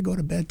 before I go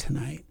to bed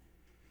tonight,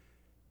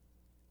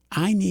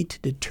 I need to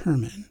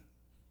determine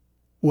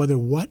whether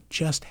what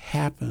just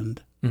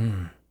happened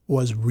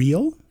was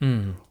real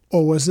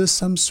or was this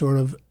some sort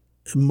of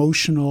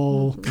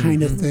emotional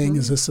kind of thing?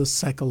 Is this a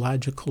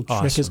psychological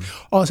trick?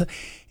 Awesome.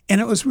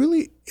 And it was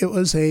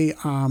a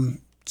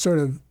sort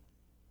of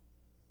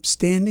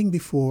standing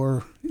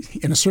before,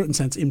 in a certain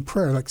sense, in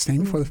prayer, like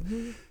standing before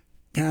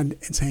God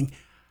and saying,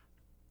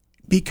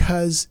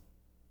 because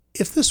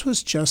if this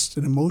was just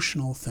an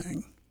emotional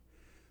thing,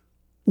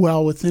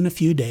 well, within a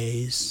few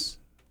days,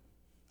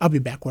 I'll be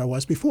back where I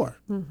was before,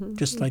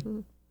 just like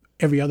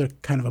every other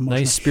kind of emotion.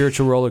 Nice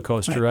spiritual roller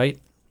coaster, right?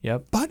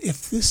 Yep. But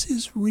if this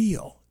is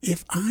real,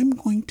 if I'm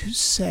going to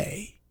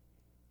say,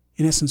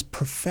 in essence,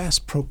 profess,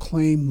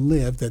 proclaim,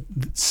 live, that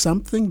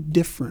something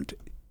different,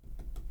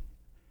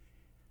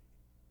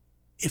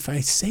 if I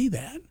say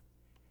that,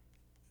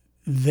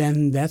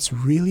 then that's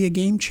really a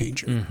game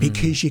changer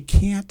because you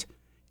can't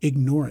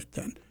ignore it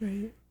then.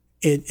 Right.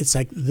 It's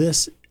like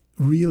this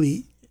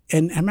really,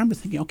 and I remember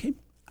thinking, okay,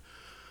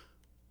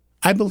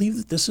 I believe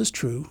that this is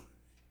true,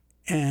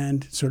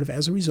 and sort of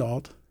as a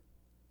result,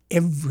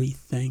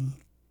 everything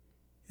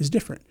is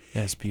different.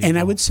 That's beautiful. And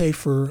I would say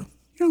for,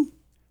 a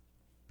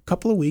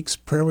couple of weeks,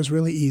 prayer was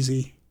really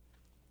easy.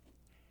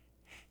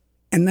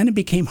 And then it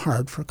became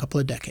hard for a couple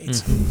of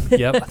decades.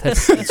 Yep,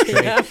 that's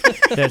great.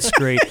 That's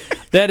great.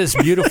 That is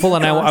beautiful,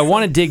 and I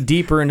want to dig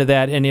deeper into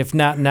that, and if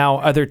not now,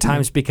 other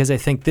times, because I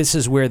think this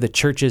is where the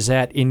church is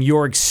at in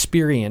your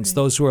experience.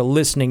 Those who are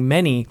listening,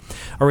 many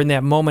are in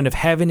that moment of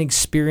having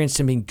experienced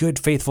and being good,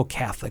 faithful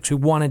Catholics. We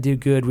want to do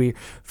good. We're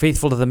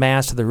faithful to the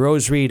Mass, to the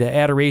Rosary, to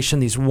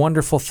adoration, these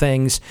wonderful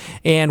things,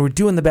 and we're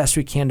doing the best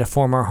we can to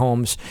form our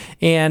homes.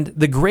 And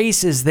the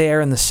grace is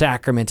there in the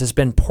sacrament, has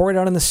been poured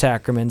out in the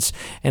sacraments,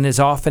 and as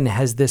often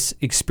as this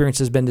experience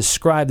has been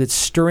described, it's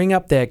stirring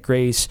up that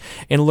grace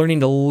and learning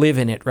to live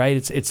in it,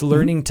 right? It's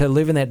learning to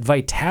live in that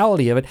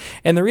vitality of it.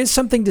 And there is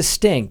something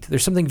distinct.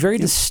 There's something very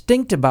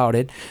distinct about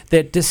it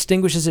that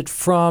distinguishes it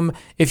from,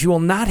 if you will,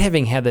 not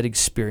having had that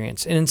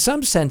experience. And in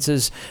some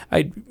senses,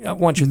 I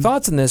want your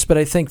thoughts on this, but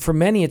I think for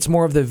many, it's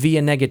more of the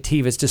via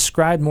negativa. It's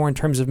described more in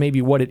terms of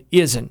maybe what it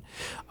isn't.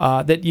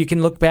 That you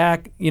can look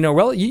back,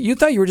 you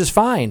thought you were just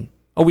fine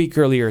a week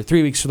earlier,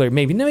 3 weeks earlier,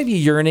 maybe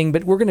yearning,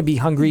 but we're going to be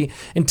hungry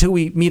until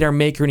we meet our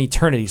Maker in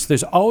eternity. So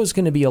there's always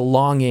going to be a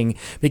longing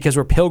because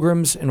we're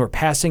pilgrims and we're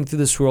passing through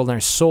this world, and our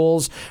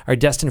souls are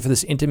destined for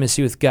this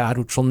intimacy with God,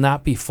 which will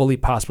not be fully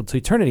possible to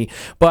eternity.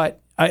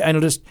 But I'll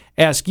just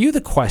ask you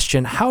the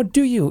question, how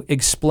do you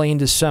explain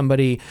to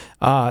somebody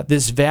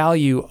this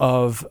value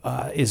of,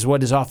 is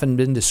what has often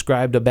been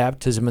described, a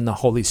baptism in the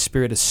Holy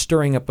Spirit, a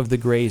stirring up of the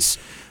grace,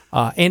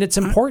 and its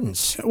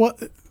importance?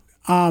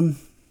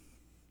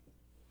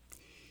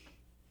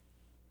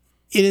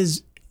 It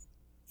is.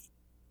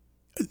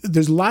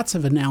 There's lots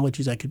of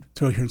analogies I could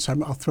throw here, so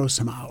I'll throw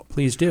some out.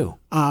 Please do.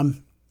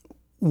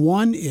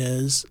 One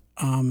is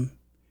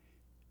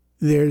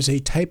there's a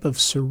type of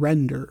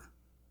surrender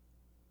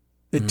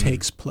that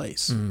takes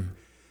place.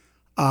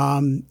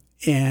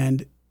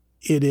 And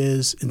it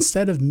is,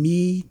 instead of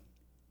me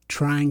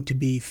trying to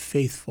be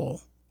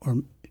faithful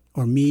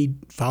or me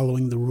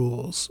following the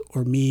rules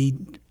or me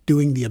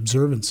doing the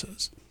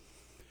observances,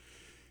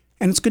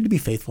 and it's good to be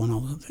faithful in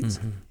all those things.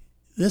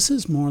 This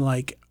is more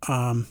like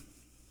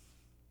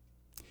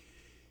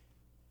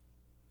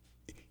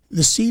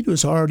the seed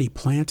was already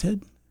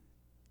planted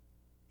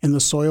and the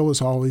soil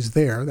was always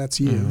there. That's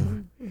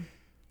you.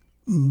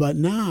 But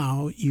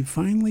now you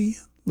finally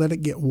let it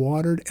get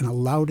watered and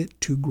allowed it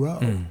to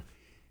grow.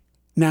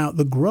 Now,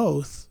 the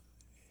growth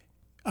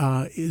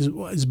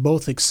is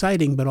both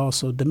exciting but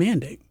also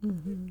demanding.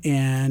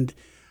 And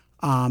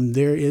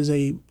there is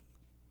a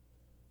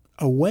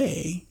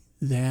way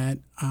that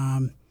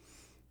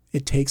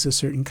it takes a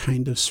certain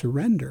kind of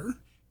surrender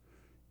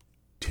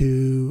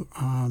to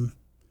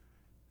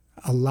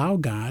allow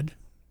God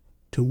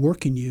to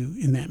work in you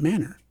in that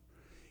manner.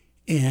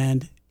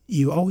 And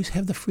you always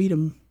have the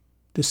freedom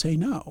to say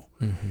no.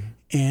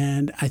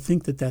 And I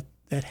think that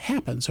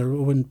happens,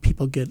 or when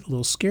people get a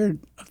little scared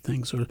of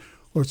things, or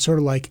it's sort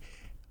of like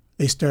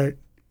they start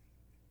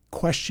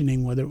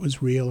questioning whether it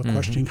was real or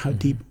questioning how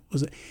deep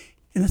was it.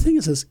 And the thing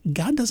is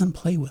God doesn't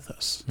play with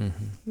us.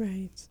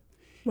 Right.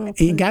 Well,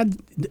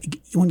 and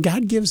when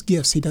God gives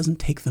gifts, he doesn't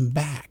take them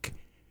back.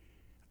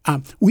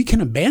 We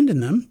can abandon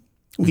them.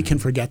 We can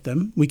forget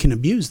them. We can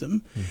abuse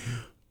them.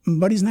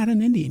 But he's not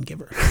an Indian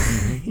giver,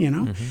 you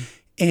know?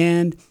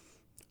 And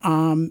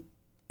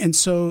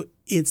so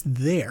it's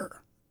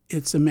there.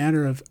 It's a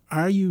matter of,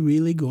 are you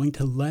really going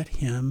to let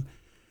him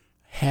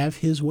have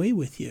his way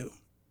with you?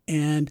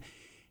 And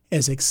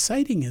as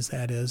exciting as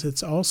that is,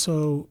 it's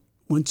also,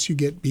 once you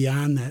get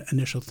beyond that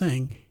initial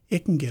thing,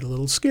 it can get a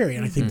little scary.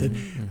 And I think that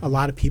a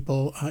lot of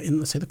people in,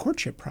 let's say, the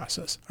courtship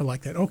process are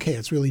like that. Okay,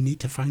 it's really neat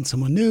to find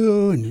someone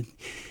new, and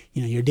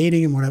you're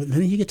dating and whatever. And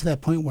then you get to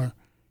that point where,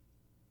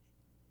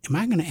 am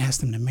I going to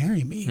ask them to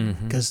marry me?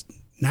 Because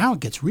now it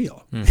gets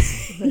real,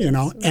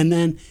 And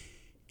then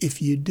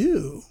if you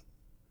do,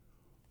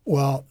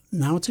 well,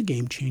 now it's a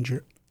game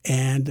changer,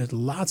 and there's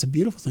lots of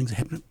beautiful things that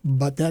happen.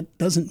 But that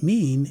doesn't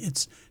mean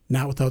it's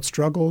not without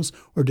struggles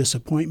or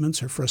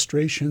disappointments or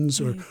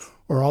frustrations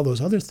or all those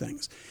other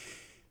things.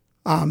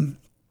 So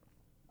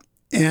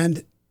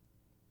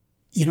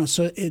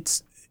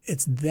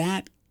it's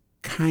that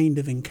kind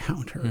of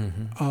encounter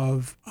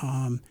of,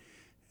 I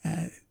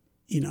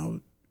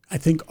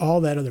think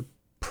all that other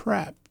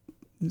prep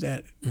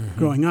that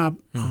growing up,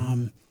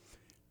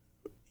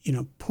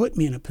 put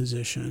me in a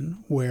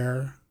position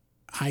where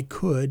I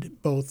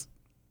could both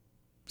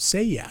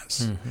say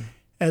yes,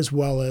 as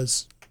well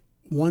as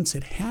once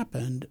it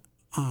happened,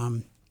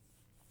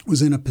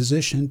 was in a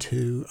position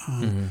to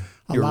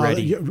allow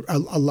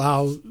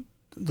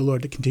the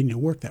Lord to continue to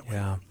work that way.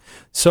 Yeah.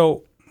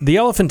 So the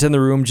elephant in the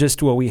room,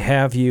 just we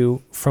have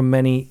you from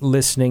many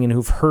listening and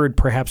who've heard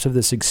perhaps of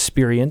this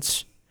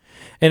experience,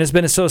 and has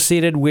been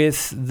associated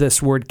with this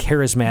word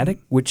charismatic,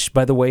 which,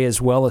 by the way, is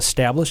well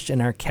established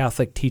in our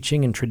Catholic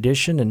teaching and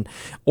tradition and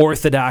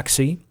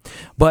orthodoxy.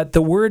 But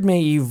the word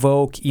may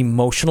evoke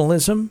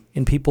emotionalism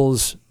in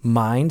people's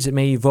minds. It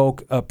may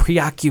evoke a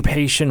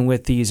preoccupation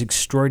with these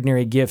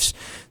extraordinary gifts,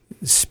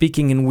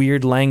 speaking in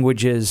weird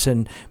languages,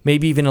 and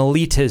maybe even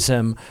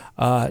elitism,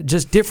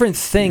 just different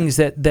things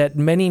that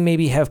many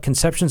maybe have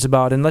conceptions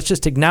about. And let's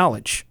just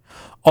acknowledge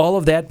all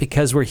of that,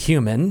 because we're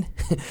human,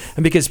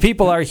 and because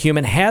people are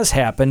human, has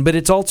happened, but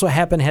it's also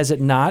happened, has it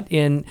not,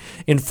 in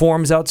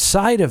forms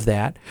outside of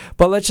that.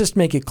 But let's just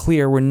make it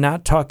clear, we're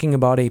not talking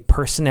about a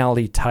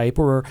personality type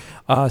or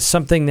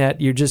something that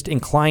you're just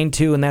inclined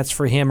to, and that's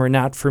for him or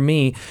not for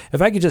me.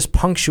 If I could just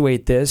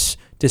punctuate this,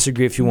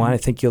 disagree if you want, I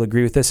think you'll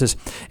agree with this, is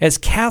as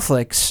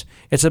Catholics,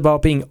 it's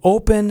about being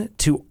open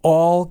to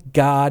all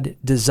God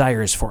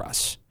desires for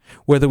us,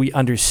 whether we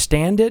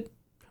understand it,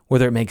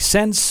 whether it makes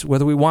sense,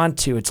 whether we want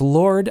to. It's,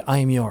 Lord, I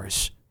am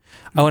yours.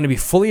 I want to be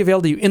fully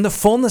available to you in the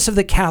fullness of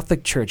the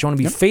Catholic Church. I want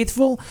to be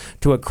faithful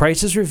to what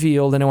Christ has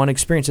revealed, and I want to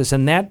experience this.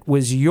 And that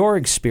was your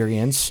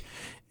experience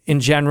in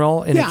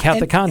general in a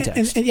Catholic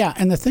context.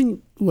 And the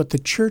thing, what the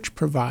Church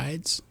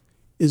provides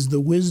is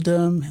the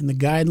wisdom and the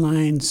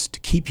guidelines to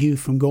keep you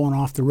from going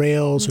off the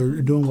rails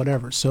or doing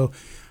whatever. So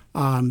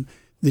the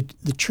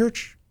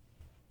Church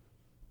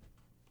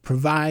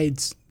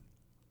provides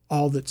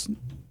all that's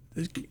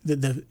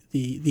the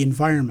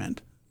environment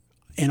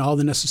and all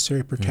the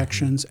necessary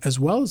protections, as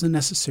well as the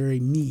necessary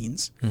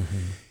means.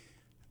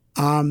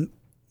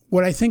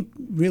 What I think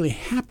really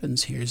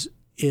happens here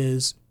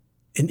is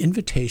an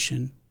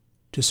invitation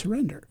to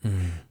surrender.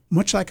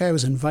 Much like I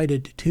was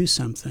invited to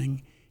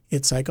something,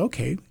 it's like,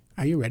 okay,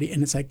 are you ready?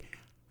 And it's like,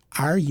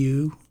 are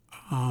you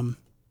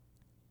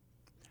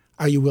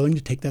willing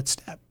to take that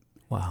step?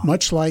 Wow.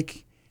 Much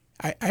like,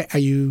 are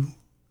you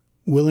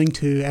willing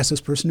to ask this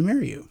person to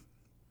marry you?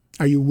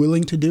 Are you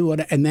willing to do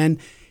what? And then,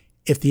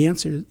 if the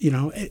answer,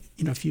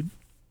 if you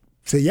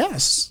say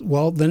yes,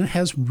 well, then it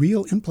has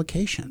real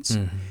implications,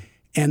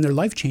 and they're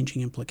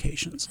life-changing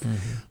implications.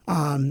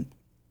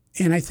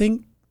 And I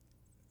think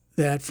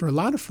that for a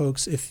lot of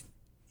folks, if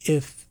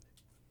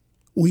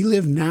we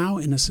live now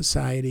in a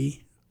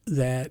society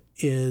that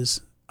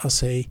is, I'll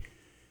say,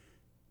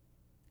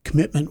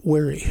 commitment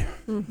weary,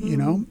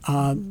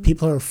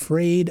 people are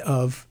afraid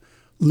of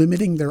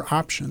limiting their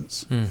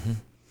options. Mm-hmm.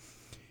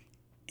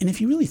 And if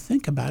you really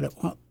think about it,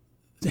 well,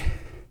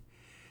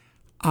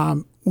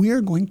 we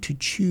are going to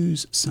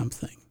choose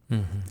something,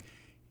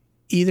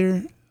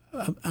 either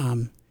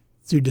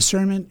through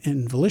discernment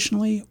and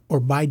volitionally or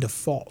by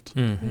default.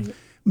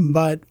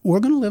 But we're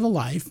going to live a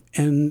life,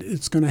 and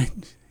it's going to...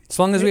 As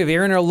long as we have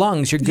air in our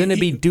lungs, you're going to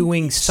be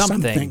doing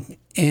something.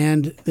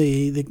 And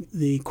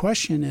the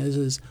question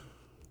is,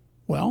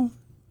 well,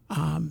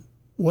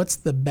 what's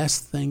the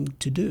best thing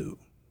to do?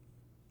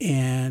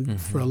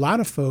 And for a lot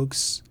of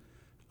folks,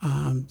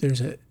 there's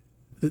a...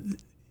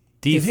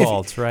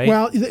 Defaults, right?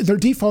 Well, they're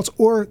defaults,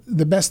 or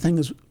the best thing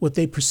is what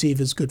they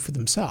perceive as good for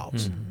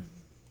themselves.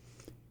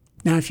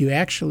 Now, if you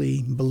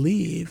actually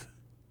believe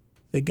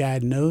that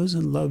God knows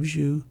and loves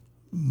you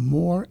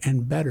more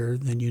and better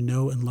than you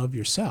know and love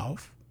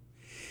yourself,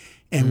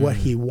 and what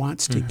he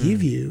wants to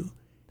give you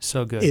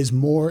so good. Is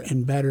more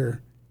and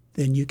better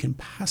than you can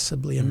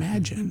possibly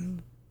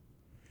imagine.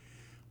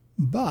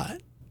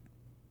 But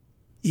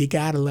you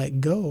got to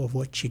let go of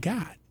what you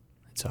got.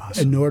 That's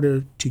awesome. In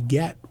order to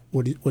get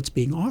what's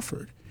being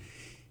offered.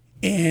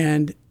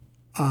 And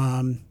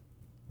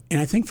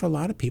I think for a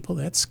lot of people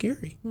that's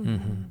scary.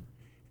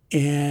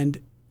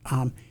 And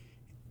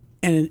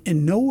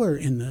nowhere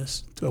in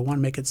this do I want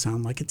to make it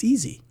sound like it's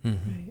easy.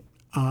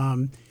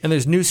 And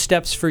there's new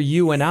steps for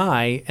you and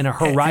I, and a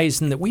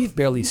horizon that we've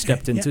barely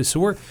stepped into.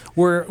 So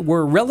we're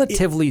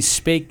relatively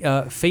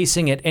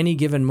facing at any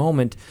given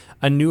moment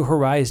a new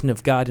horizon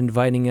of God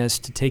inviting us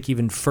to take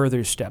even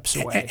further steps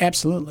away.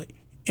 Absolutely,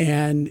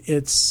 and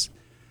it's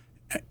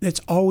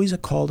always a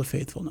call to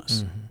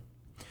faithfulness,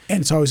 and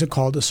it's always a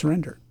call to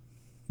surrender.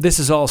 This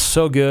is all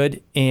so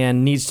good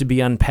and needs to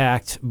be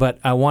unpacked, but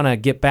I want to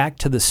get back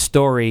to the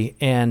story.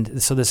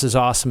 And so this is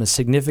awesome, a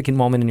significant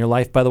moment in your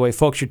life. By the way,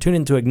 folks, you're tuned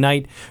into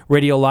Ignite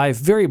Radio Live.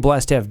 Very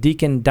blessed to have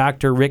Deacon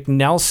Dr. Rick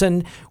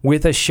Nelson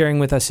with us, sharing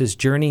with us his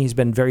journey. He's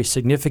been very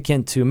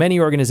significant to many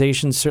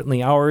organizations,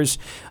 certainly ours,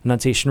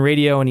 Annunciation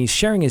Radio, and he's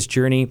sharing his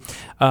journey.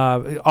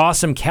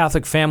 Awesome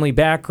Catholic family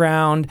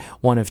background,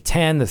 one of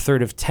 10, the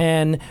third of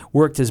 10,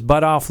 worked his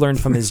butt off, learned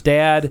from his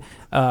dad,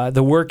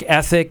 the work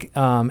ethic,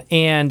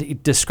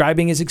 and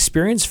describing his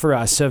experience for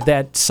us of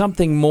that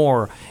something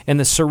more, and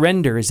the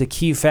surrender is a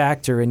key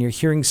factor. And you're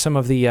hearing some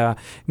of the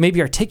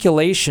maybe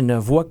articulation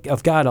of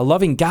God, a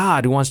loving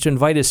God who wants to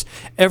invite us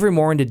ever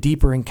more into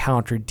deeper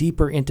encounter,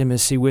 deeper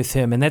intimacy with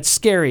him. And that's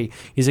scary.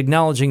 He's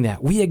acknowledging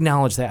that. We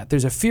acknowledge that.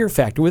 There's a fear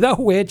factor without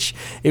which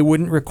it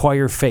wouldn't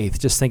require faith.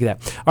 Just think of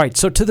that. All right,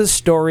 so to the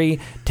story,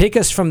 take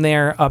us from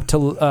there up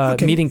to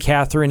meeting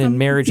Catherine and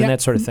marriage and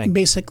that sort of thing.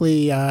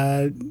 Basically,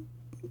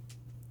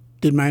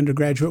 did my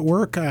undergraduate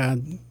work,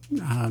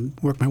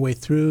 worked my way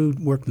through,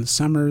 worked in the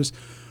summers,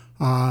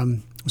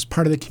 was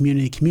part of the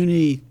community.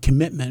 Community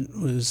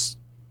commitment was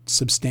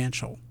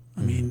substantial.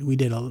 I mean, we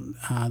did a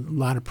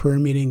lot of prayer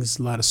meetings,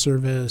 a lot of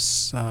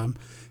service,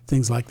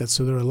 things like that.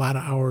 So there were a lot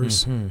of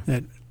hours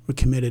that were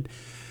committed.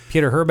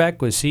 Peter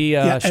Herbeck, was he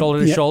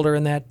shoulder to shoulder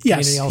in that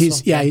community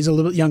also? He's a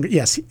little bit younger.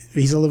 Yes,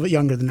 he's a little bit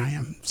younger than I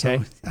am.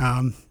 So,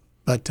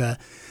 okay.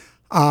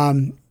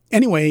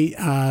 Anyway,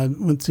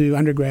 went through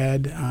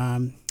undergrad,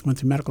 went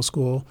through medical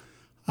school,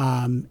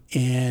 and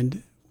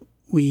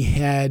I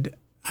had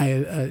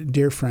a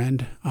dear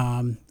friend.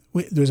 There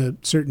was a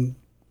certain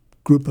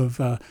group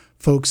of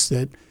folks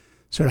that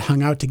sort of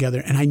hung out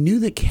together, and I knew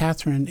that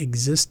Catherine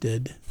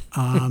existed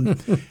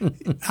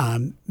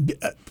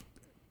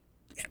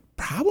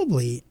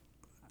probably,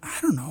 I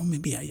don't know,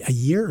 maybe a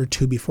year or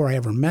two before I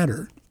ever met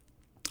her.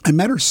 I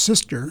met her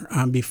sister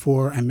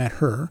before I met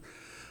her.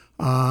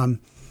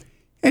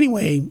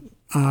 Anyway,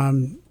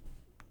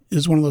 it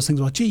was one of those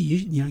things. Well, gee,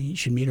 you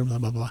should meet her. Blah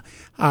blah blah.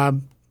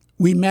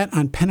 We met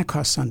on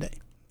Pentecost Sunday.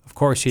 Of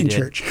course, you in did.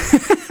 Church.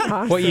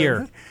 What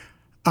year?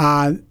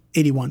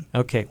 81.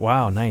 Okay.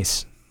 Wow.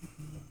 Nice.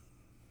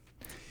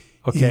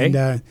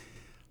 Okay.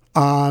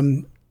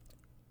 And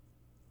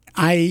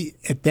I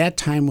at that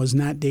time was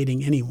not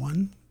dating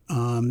anyone.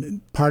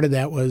 Part of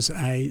that was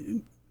I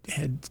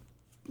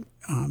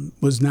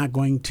was not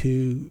going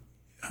to.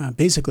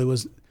 Basically,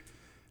 was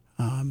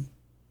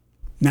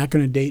not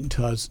going to date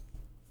until I was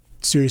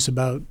serious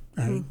about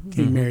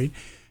getting married,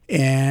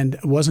 and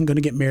I wasn't going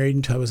to get married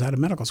until I was out of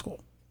medical school.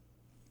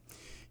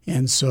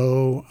 And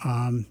so,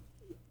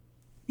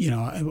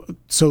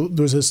 so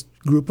there was this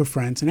group of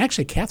friends, and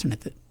actually Catherine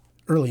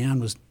early on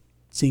was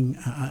seeing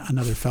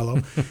another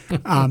fellow.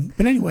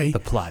 But anyway. The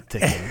plot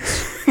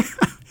thickens.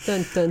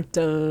 Dun, dun,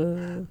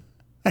 dun.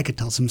 I could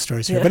tell some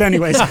stories here, but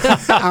anyways.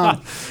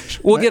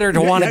 We'll get her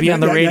to want to be on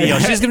the radio.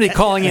 She's going to be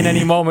calling in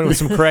any moment with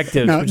some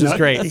correctives, which is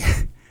great.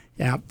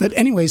 Yeah, but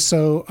anyway,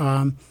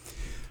 so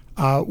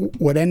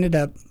what ended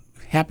up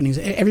happening is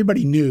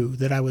everybody knew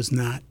that I was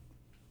not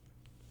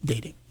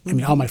dating. I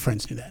mean, all my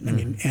friends knew that. I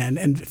mean, and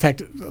in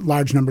fact,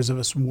 large numbers of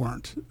us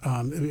weren't.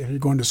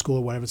 Going to school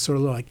or whatever, it's sort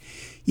of like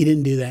you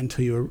didn't do that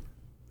until you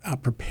were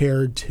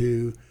prepared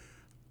to,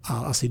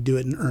 I'll say, do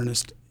it in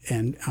earnest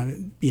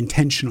and be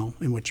intentional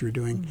in what you were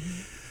doing.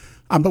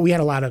 But we had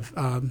a lot of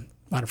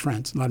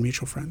friends, a lot of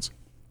mutual friends.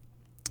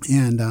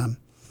 And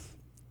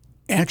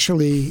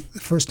actually, the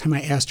first time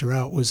I asked her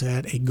out was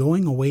at a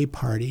going-away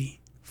party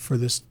for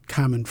this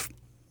common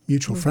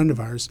mutual friend of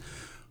ours,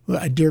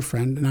 a dear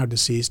friend, now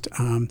deceased,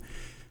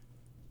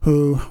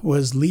 who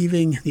was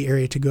leaving the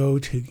area to go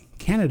to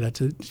Canada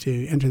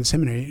to enter the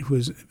seminary, who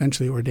was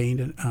eventually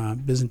ordained a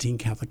Byzantine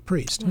Catholic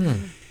priest.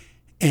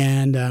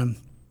 And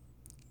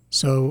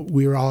so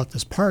we were all at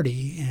this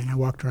party, and I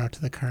walked her out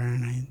to the car,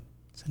 and I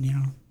said,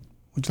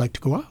 would you like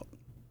to go out?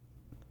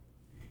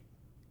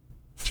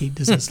 She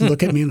does this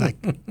look at me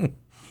like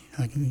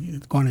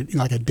going on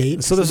like a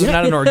date. So this is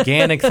not an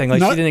organic thing.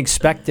 Like, she didn't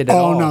expect it at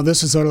all. Oh no,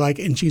 this is sort of like,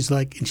 and she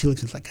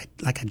looks at me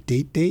like a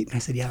date. And I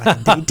said,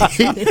 yeah, like a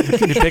date.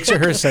 Can you picture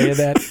her saying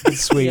that?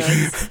 It's sweet.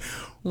 Yes.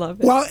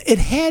 Love it. Well, it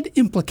had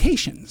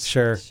implications.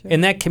 Sure.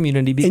 In that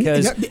community,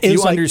 because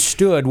you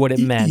understood what it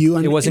meant.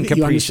 It wasn't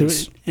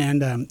capricious.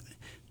 And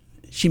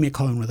she may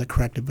call him with a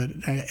corrective, but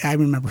I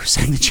remember her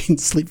saying that she didn't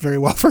sleep very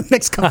well for the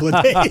next couple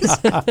of days.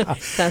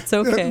 That's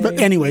okay. But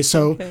anyway,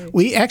 so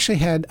we actually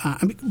had,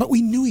 but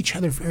we knew each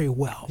other very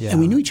well, and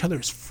we knew each other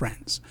as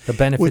friends. The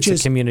benefits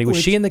of community. Was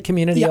she in the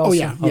community also? Oh,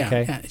 yeah.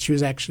 Okay. Yeah. She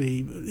was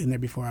actually in there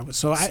before I was.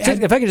 So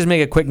if I could just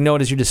make a quick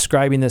note as you're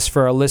describing this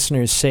for our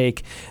listeners'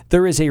 sake,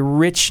 there is a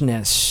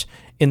richness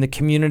in the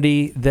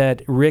community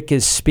that Rick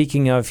is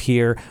speaking of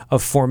here,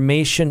 of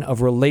formation,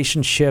 of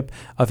relationship,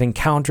 of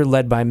encounter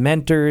led by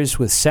mentors,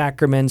 with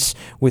sacraments,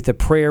 with the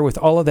prayer, with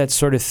all of that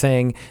sort of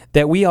thing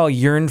that we all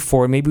yearn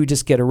for. Maybe we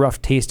just get a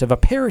rough taste of. A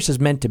parish is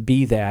meant to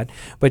be that,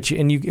 but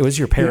it was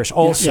your parish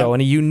also,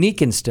 in a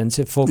unique instance,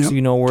 if folks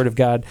Word of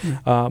God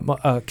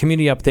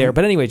community up there.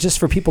 But anyway, just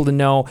for people to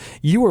know,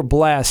 you were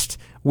blessed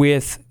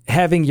with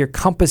having your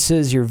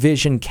compasses, your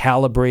vision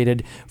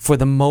calibrated for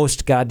the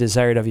most God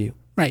desired of you.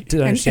 Right.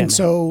 And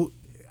so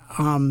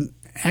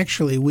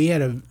actually we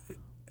had a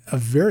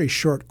very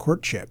short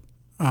courtship.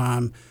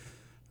 We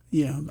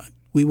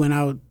went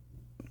out,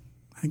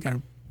 I think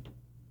our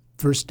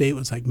first date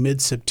was like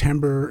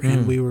mid-September,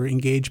 and we were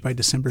engaged by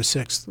December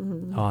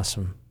 6th.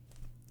 Awesome.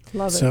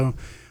 Love it. So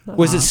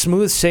was it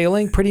smooth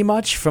sailing pretty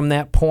much from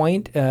that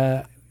point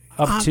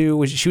up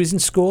to, she was in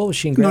school? Was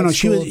she in grad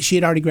school? No, she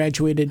had already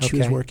graduated. She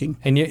was working.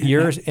 And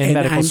you're in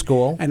medical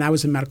school? And I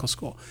was in medical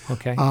school.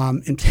 Okay.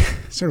 And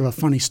sort of a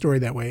funny story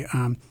that way.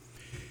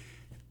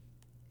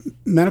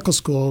 Medical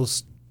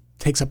schools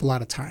takes up a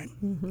lot of time.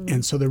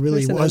 And so there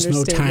really was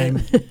no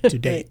time to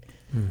date.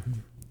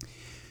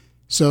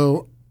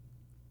 So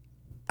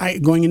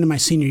going into my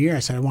senior year, I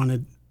said I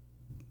wanted,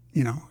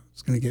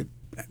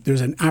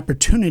 there's an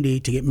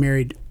opportunity to get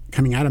married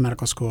coming out of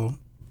medical school,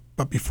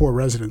 but before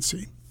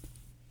residency.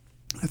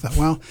 I thought,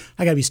 well,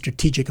 I got to be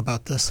strategic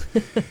about this.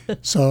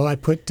 So I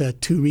put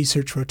 2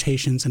 research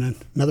rotations and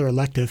another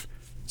elective.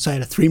 So I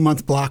had a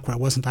 3-month block where I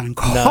wasn't on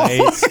call.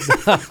 Nice.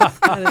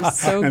 That is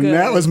so good. And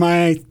that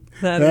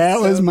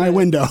was my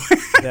window.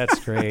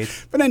 That's great.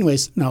 But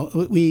anyways, no,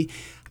 we,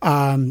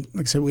 like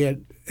I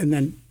said, and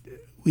then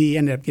we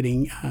ended up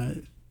getting,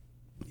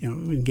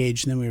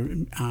 engaged, and then we were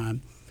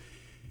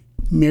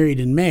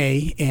married in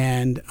May.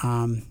 And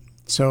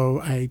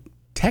so I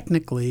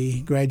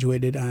technically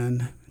graduated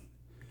on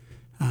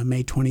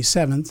May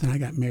 27th, and I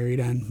got married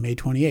on May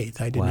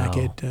 28th. I did not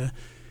get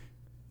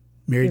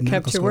married in medical school. You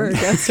kept your word.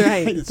 That's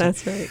right.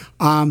 That's right.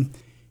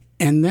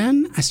 And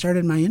then I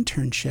started my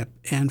internship,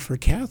 and for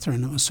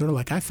Catherine, it was sort of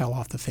like I fell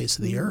off the face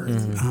of the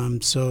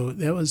earth. So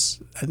it was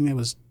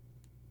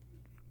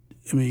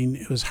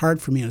hard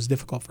for me. It was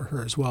difficult for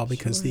her as well,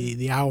 because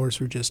the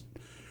hours were just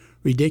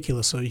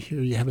ridiculous. So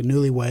here you have a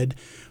newlywed.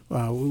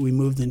 We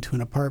moved into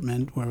an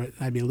apartment where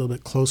I'd be a little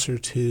bit closer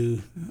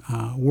to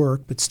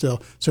work, but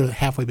still sort of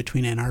halfway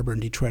between Ann Arbor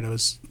and Detroit. I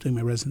was doing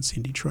my residency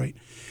in Detroit.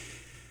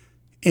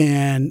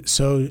 And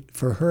so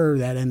for her,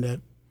 that ended up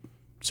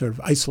sort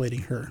of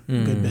isolating her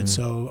a good bit.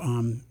 So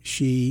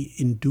she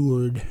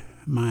endured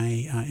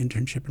my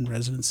internship and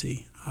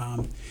residency,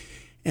 and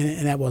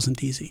that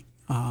wasn't easy.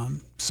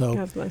 So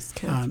God bless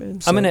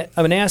Catherine. I'm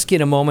gonna ask you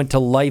in a moment to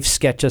life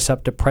sketch us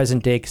up to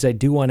present day, because I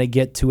do want to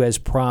get to, as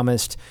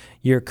promised,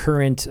 your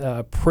current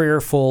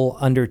prayerful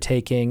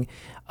undertaking.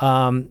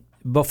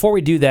 Before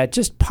we do that,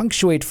 just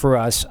punctuate for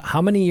us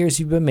how many years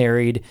you've been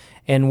married,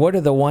 and what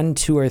are the 1,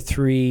 2, or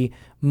 3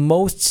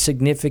 most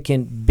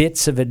significant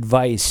bits of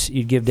advice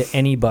you'd give to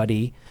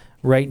anybody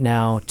right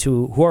now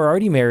who are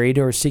already married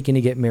or seeking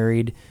to get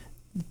married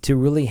to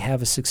really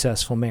have a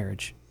successful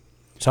marriage.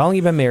 So how long have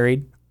you been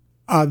married?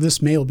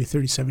 This May will be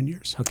 37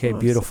 years. Okay, awesome.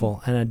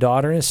 Beautiful. And a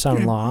daughter and a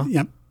son-in-law.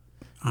 Yep.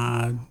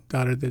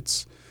 Daughter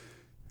that's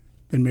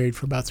been married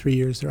for about 3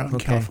 years. They're out in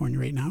California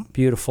right now.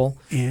 Beautiful.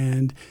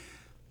 And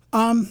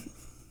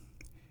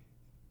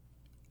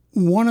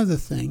one of the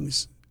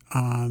things,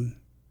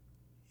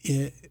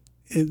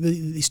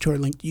 these two are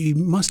linked. You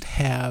must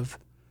have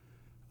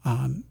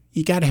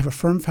you got to have a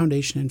firm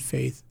foundation in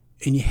faith,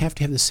 and you have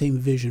to have the same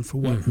vision for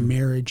what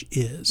marriage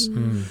is.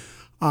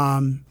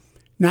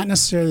 Not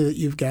necessarily that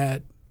you've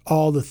got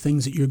all the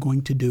things that you're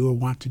going to do or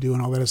want to do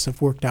and all that other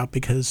stuff worked out,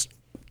 because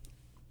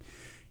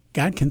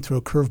God can throw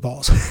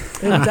curveballs.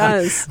 It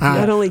does.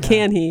 Not only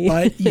can He,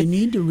 but you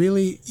need to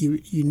really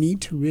you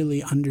need to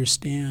really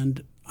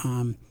understand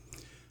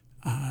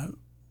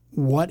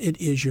what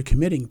it is you're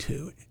committing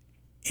to,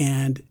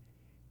 and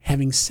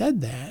having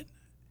said that,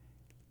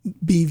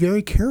 be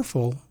very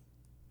careful,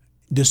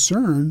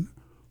 discern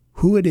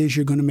who it is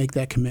you're going to make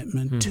that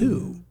commitment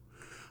to.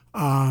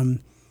 I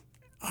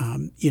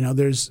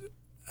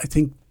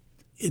think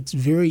it's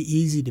very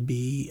easy to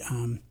be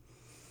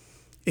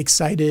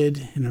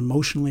excited and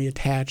emotionally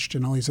attached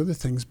and all these other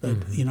things, but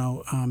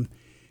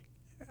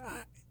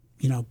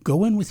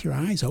go in with your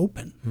eyes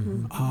open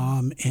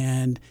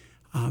and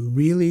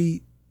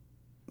really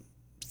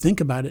think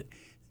about it,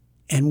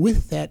 and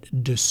with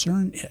that,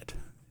 discern it.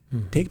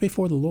 Take it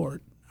before the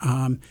Lord.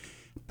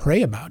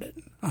 Pray about it.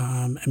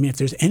 If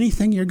there's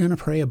anything you're going to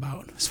pray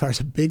about as far as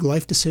a big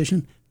life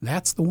decision,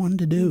 that's the one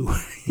to do.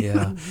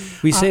 Yeah.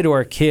 We say to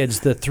our kids,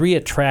 the 3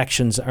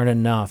 attractions aren't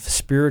enough: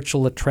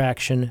 spiritual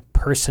attraction,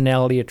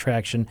 personality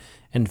attraction,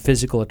 and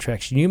physical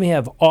attraction. You may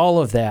have all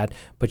of that,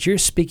 but you're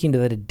speaking to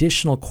that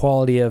additional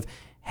quality of,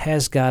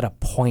 has God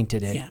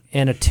appointed it? Yeah.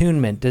 And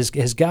attunement.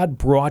 Has God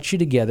brought you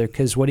together?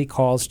 Because what He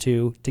calls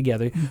to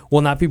together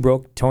will not be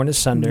broke, torn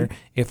asunder,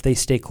 if they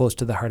stay close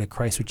to the heart of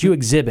Christ, which you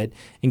exhibit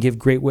and give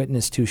great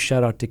witness to.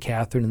 Shout out to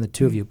Catherine and the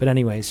two of you. But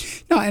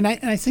anyways. No, and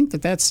I think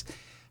that's,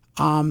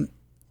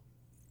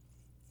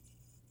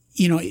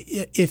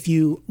 if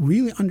you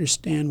really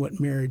understand what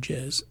marriage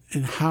is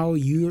and how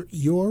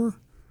your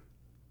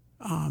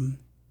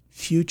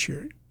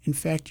future, in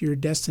fact, your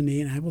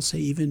destiny, and I will say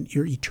even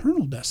your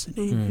eternal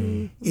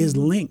destiny, is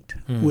linked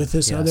with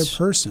this other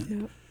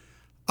person,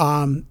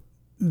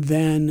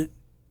 then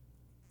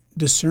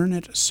discern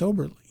it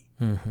soberly.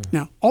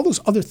 Now, all those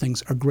other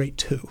things are great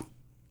too.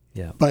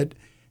 Yeah. But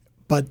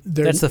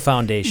that's the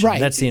foundation. Right.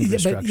 That's the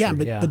infrastructure.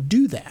 But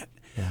do that.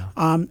 Yeah.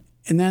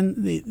 And then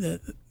the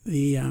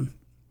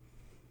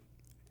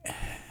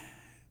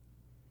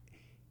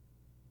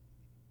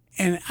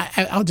and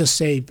I'll just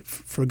say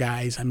for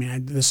guys,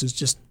 this is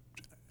just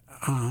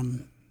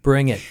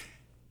bring it.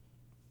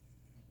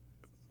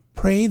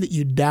 Pray that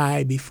you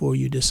die before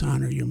you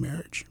dishonor your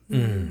marriage.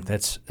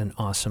 That's an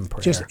awesome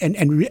prayer. Just and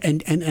I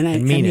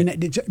mean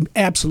it.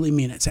 Absolutely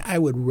mean it. Say, I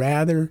would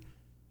rather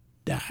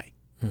die.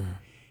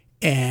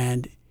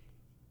 And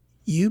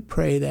you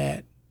pray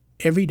that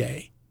every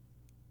day.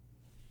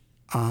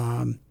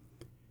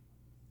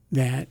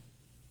 That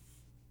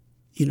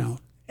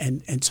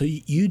and so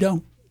you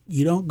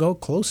don't go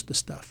close to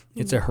stuff.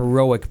 It's a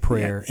heroic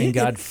prayer, and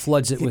God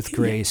floods it with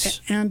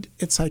grace. And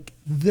it's like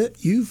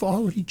you've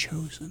already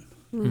chosen,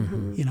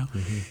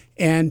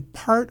 And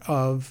part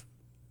of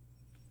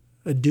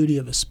a duty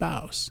of a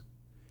spouse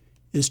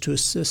is to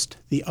assist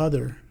the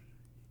other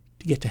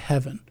to get to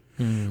heaven.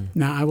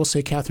 Now, I will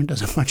say Catherine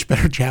does a much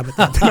better job at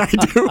that than I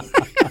do.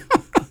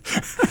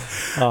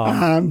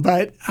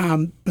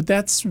 But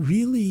that's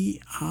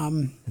really...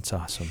 It's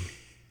awesome.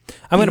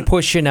 I'm going to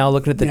push you now,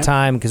 looking at the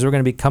time, because we're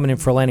going to be coming in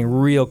for a landing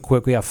real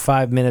quick. We have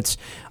 5 minutes.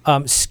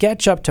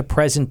 Sketch up to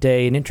present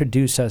day and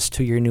introduce us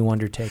to your new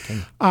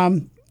undertaking.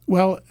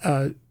 Well,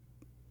 as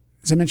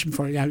I mentioned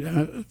before, I'm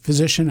a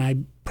physician. I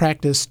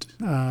practiced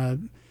head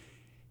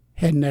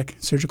and neck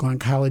surgical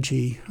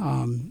oncology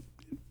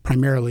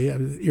primarily. I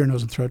was an ear,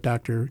 nose, and throat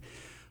doctor.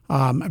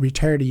 I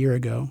retired a year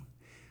ago.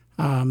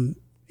 And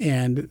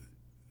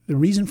the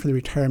reason for the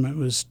retirement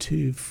was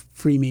to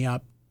free me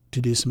up to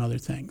do some other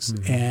things.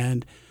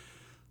 And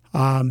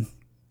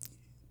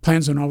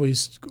plans don't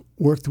always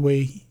work the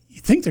way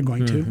you think they're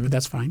going to, but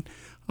that's fine.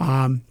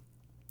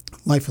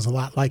 Life is a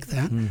lot like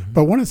that.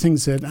 But one of the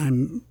things that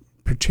I'm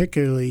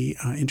particularly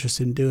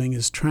interested in doing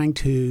is trying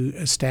to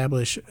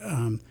establish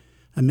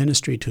a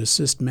ministry to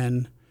assist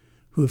men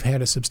who have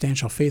had a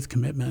substantial faith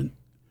commitment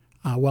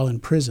while in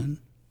prison,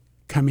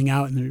 coming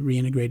out and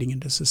reintegrating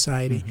into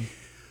society.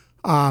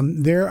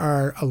 There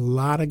are a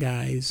lot of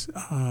guys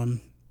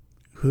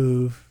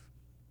who've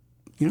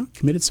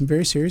committed some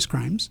very serious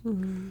crimes,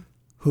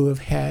 who have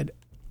had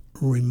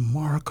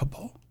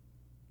remarkable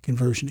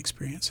conversion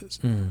experiences.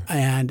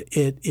 And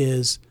it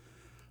is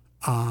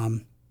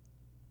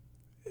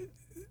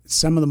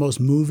some of the most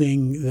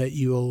moving that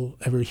you'll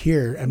ever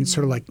hear.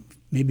 Sort of like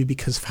maybe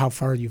because of how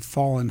far you've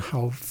fallen,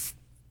 how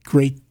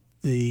great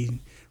the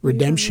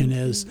redemption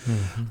is.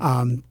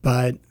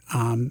 But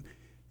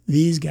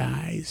these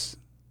guys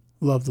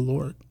love the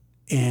Lord.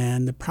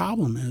 And the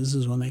problem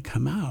is when they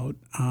come out,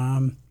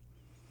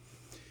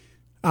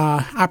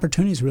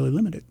 opportunity is really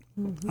limited.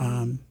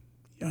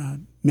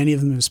 Many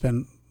of them have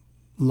spent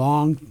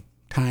long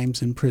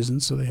times in prison,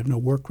 so they have no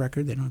work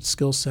record. They don't have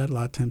skill set. A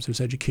lot of times there's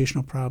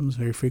educational problems.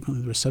 Very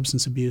frequently there's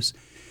substance abuse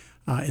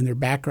in their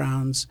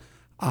backgrounds.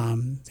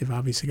 They've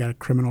obviously got a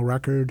criminal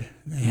record.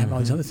 They have all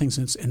these other things,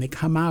 and they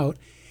come out,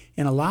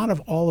 and a lot of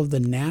all of the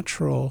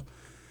natural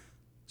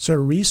sort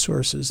of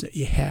resources that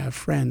you have,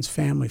 friends,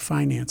 family,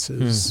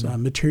 finances,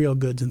 material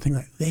goods, and things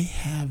like that, they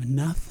have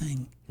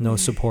nothing. No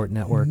support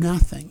network.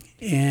 Nothing.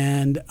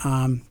 And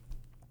so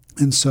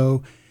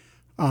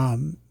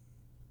one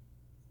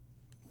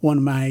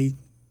of my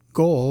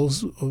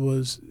goals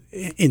was,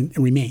 and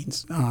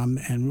remains,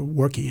 and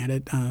working at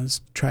it,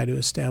 is try to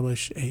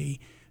establish a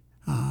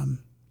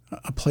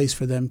place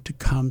for them to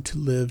come, to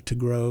live, to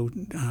grow,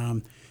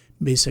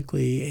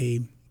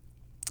 basically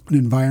an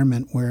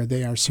environment where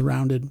they are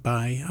surrounded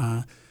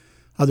by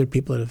other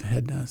people that have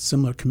had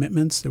similar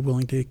commitments. They're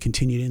willing to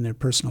continue in their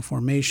personal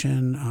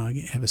formation,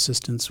 have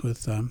assistance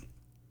with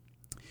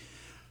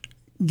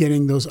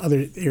getting those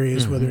other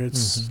areas, whether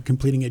it's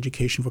completing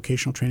education,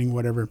 vocational training,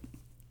 whatever,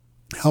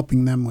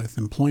 helping them with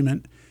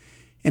employment,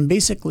 and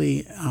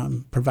basically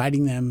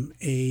providing them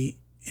an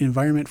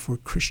environment for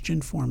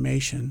Christian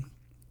formation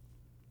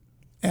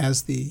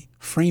as the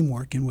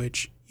framework in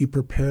which you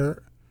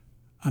prepare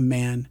a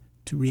man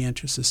to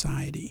reenter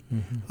society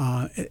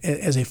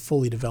as a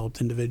fully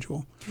developed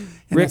individual.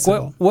 And Rick,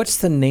 what's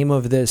the name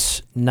of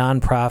this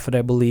nonprofit?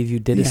 I believe you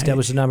did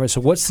establish a number. So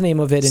what's the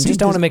name of it?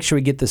 And I want to make sure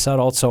we get this out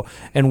also.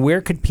 And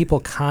where could people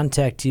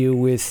contact you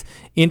with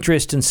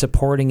interest in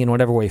supporting in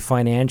whatever way,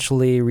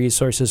 financially,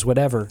 resources,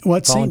 whatever? Well,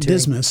 it's St.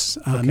 Dismas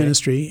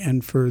Ministry.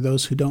 And for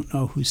those who don't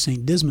know who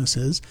St. Dismas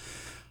is,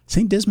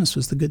 St. Dismas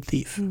was the good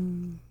thief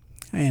and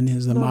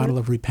is the model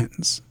of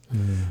repentance.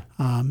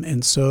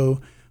 And so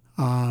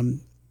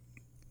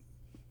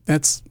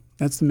that's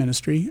the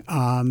ministry.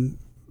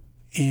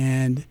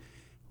 And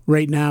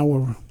right now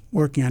we're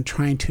working on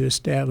trying to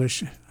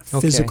establish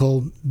a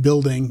physical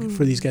building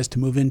for these guys to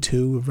move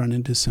into. We've run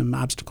into some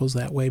obstacles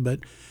that way, but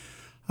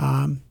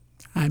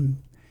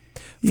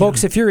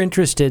Folks, if you're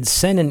interested,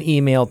 send an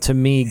email to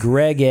me,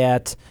 Greg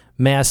at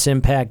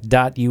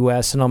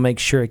massimpact.us, and I'll make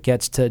sure it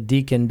gets to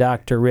Deacon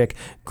Dr. Rick,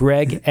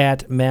 Greg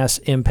at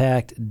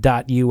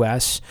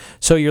massimpact.us.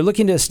 So you're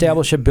looking to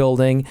establish a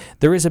building.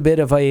 There is a bit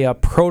of a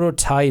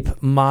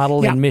prototype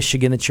model in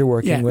Michigan that you're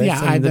working with.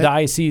 And the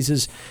diocese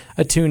is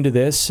attuned to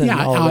this. And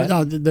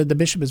the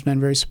bishop has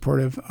been very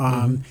supportive.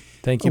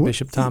 Thank you,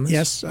 Bishop Thomas.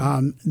 Yes.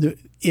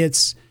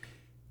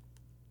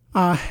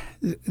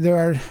 There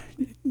are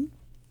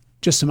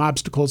just some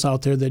obstacles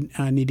out there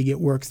that need to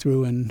get worked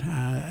through,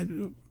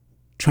 and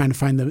trying to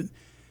find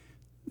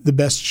the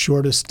best,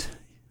 shortest,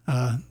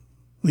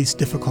 least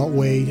difficult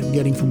way of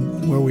getting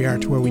from where we are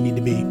to where we need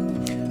to be.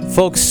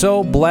 Folks,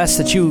 so blessed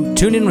that you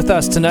tune in with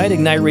us tonight,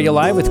 Ignite Radio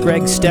Live with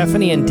Greg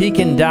Steffany and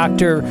Deacon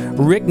Dr.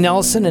 Rick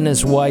Nelson and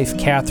his wife,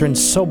 Catherine.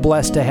 So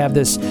blessed to have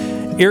this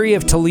area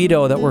of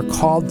Toledo that we're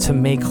called to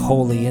make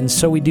holy. And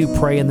so we do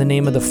pray in the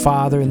name of the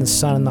Father, and the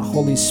Son, and the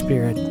Holy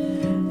Spirit.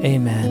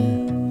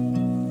 Amen.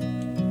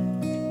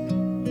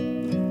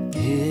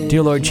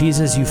 Dear Lord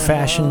Jesus, you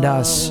fashioned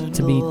us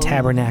to be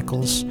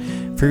tabernacles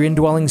for your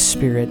indwelling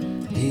Spirit.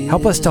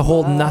 Help us to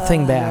hold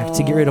nothing back,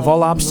 to get rid of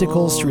all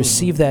obstacles, to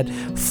receive that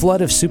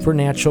flood of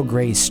supernatural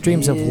grace,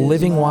 streams of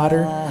living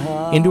water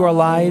into our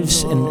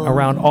lives and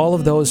around all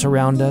of those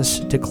around us,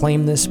 to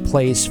claim this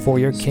place for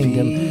your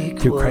kingdom.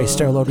 Through Christ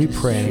our Lord we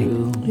pray.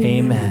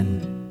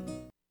 Amen.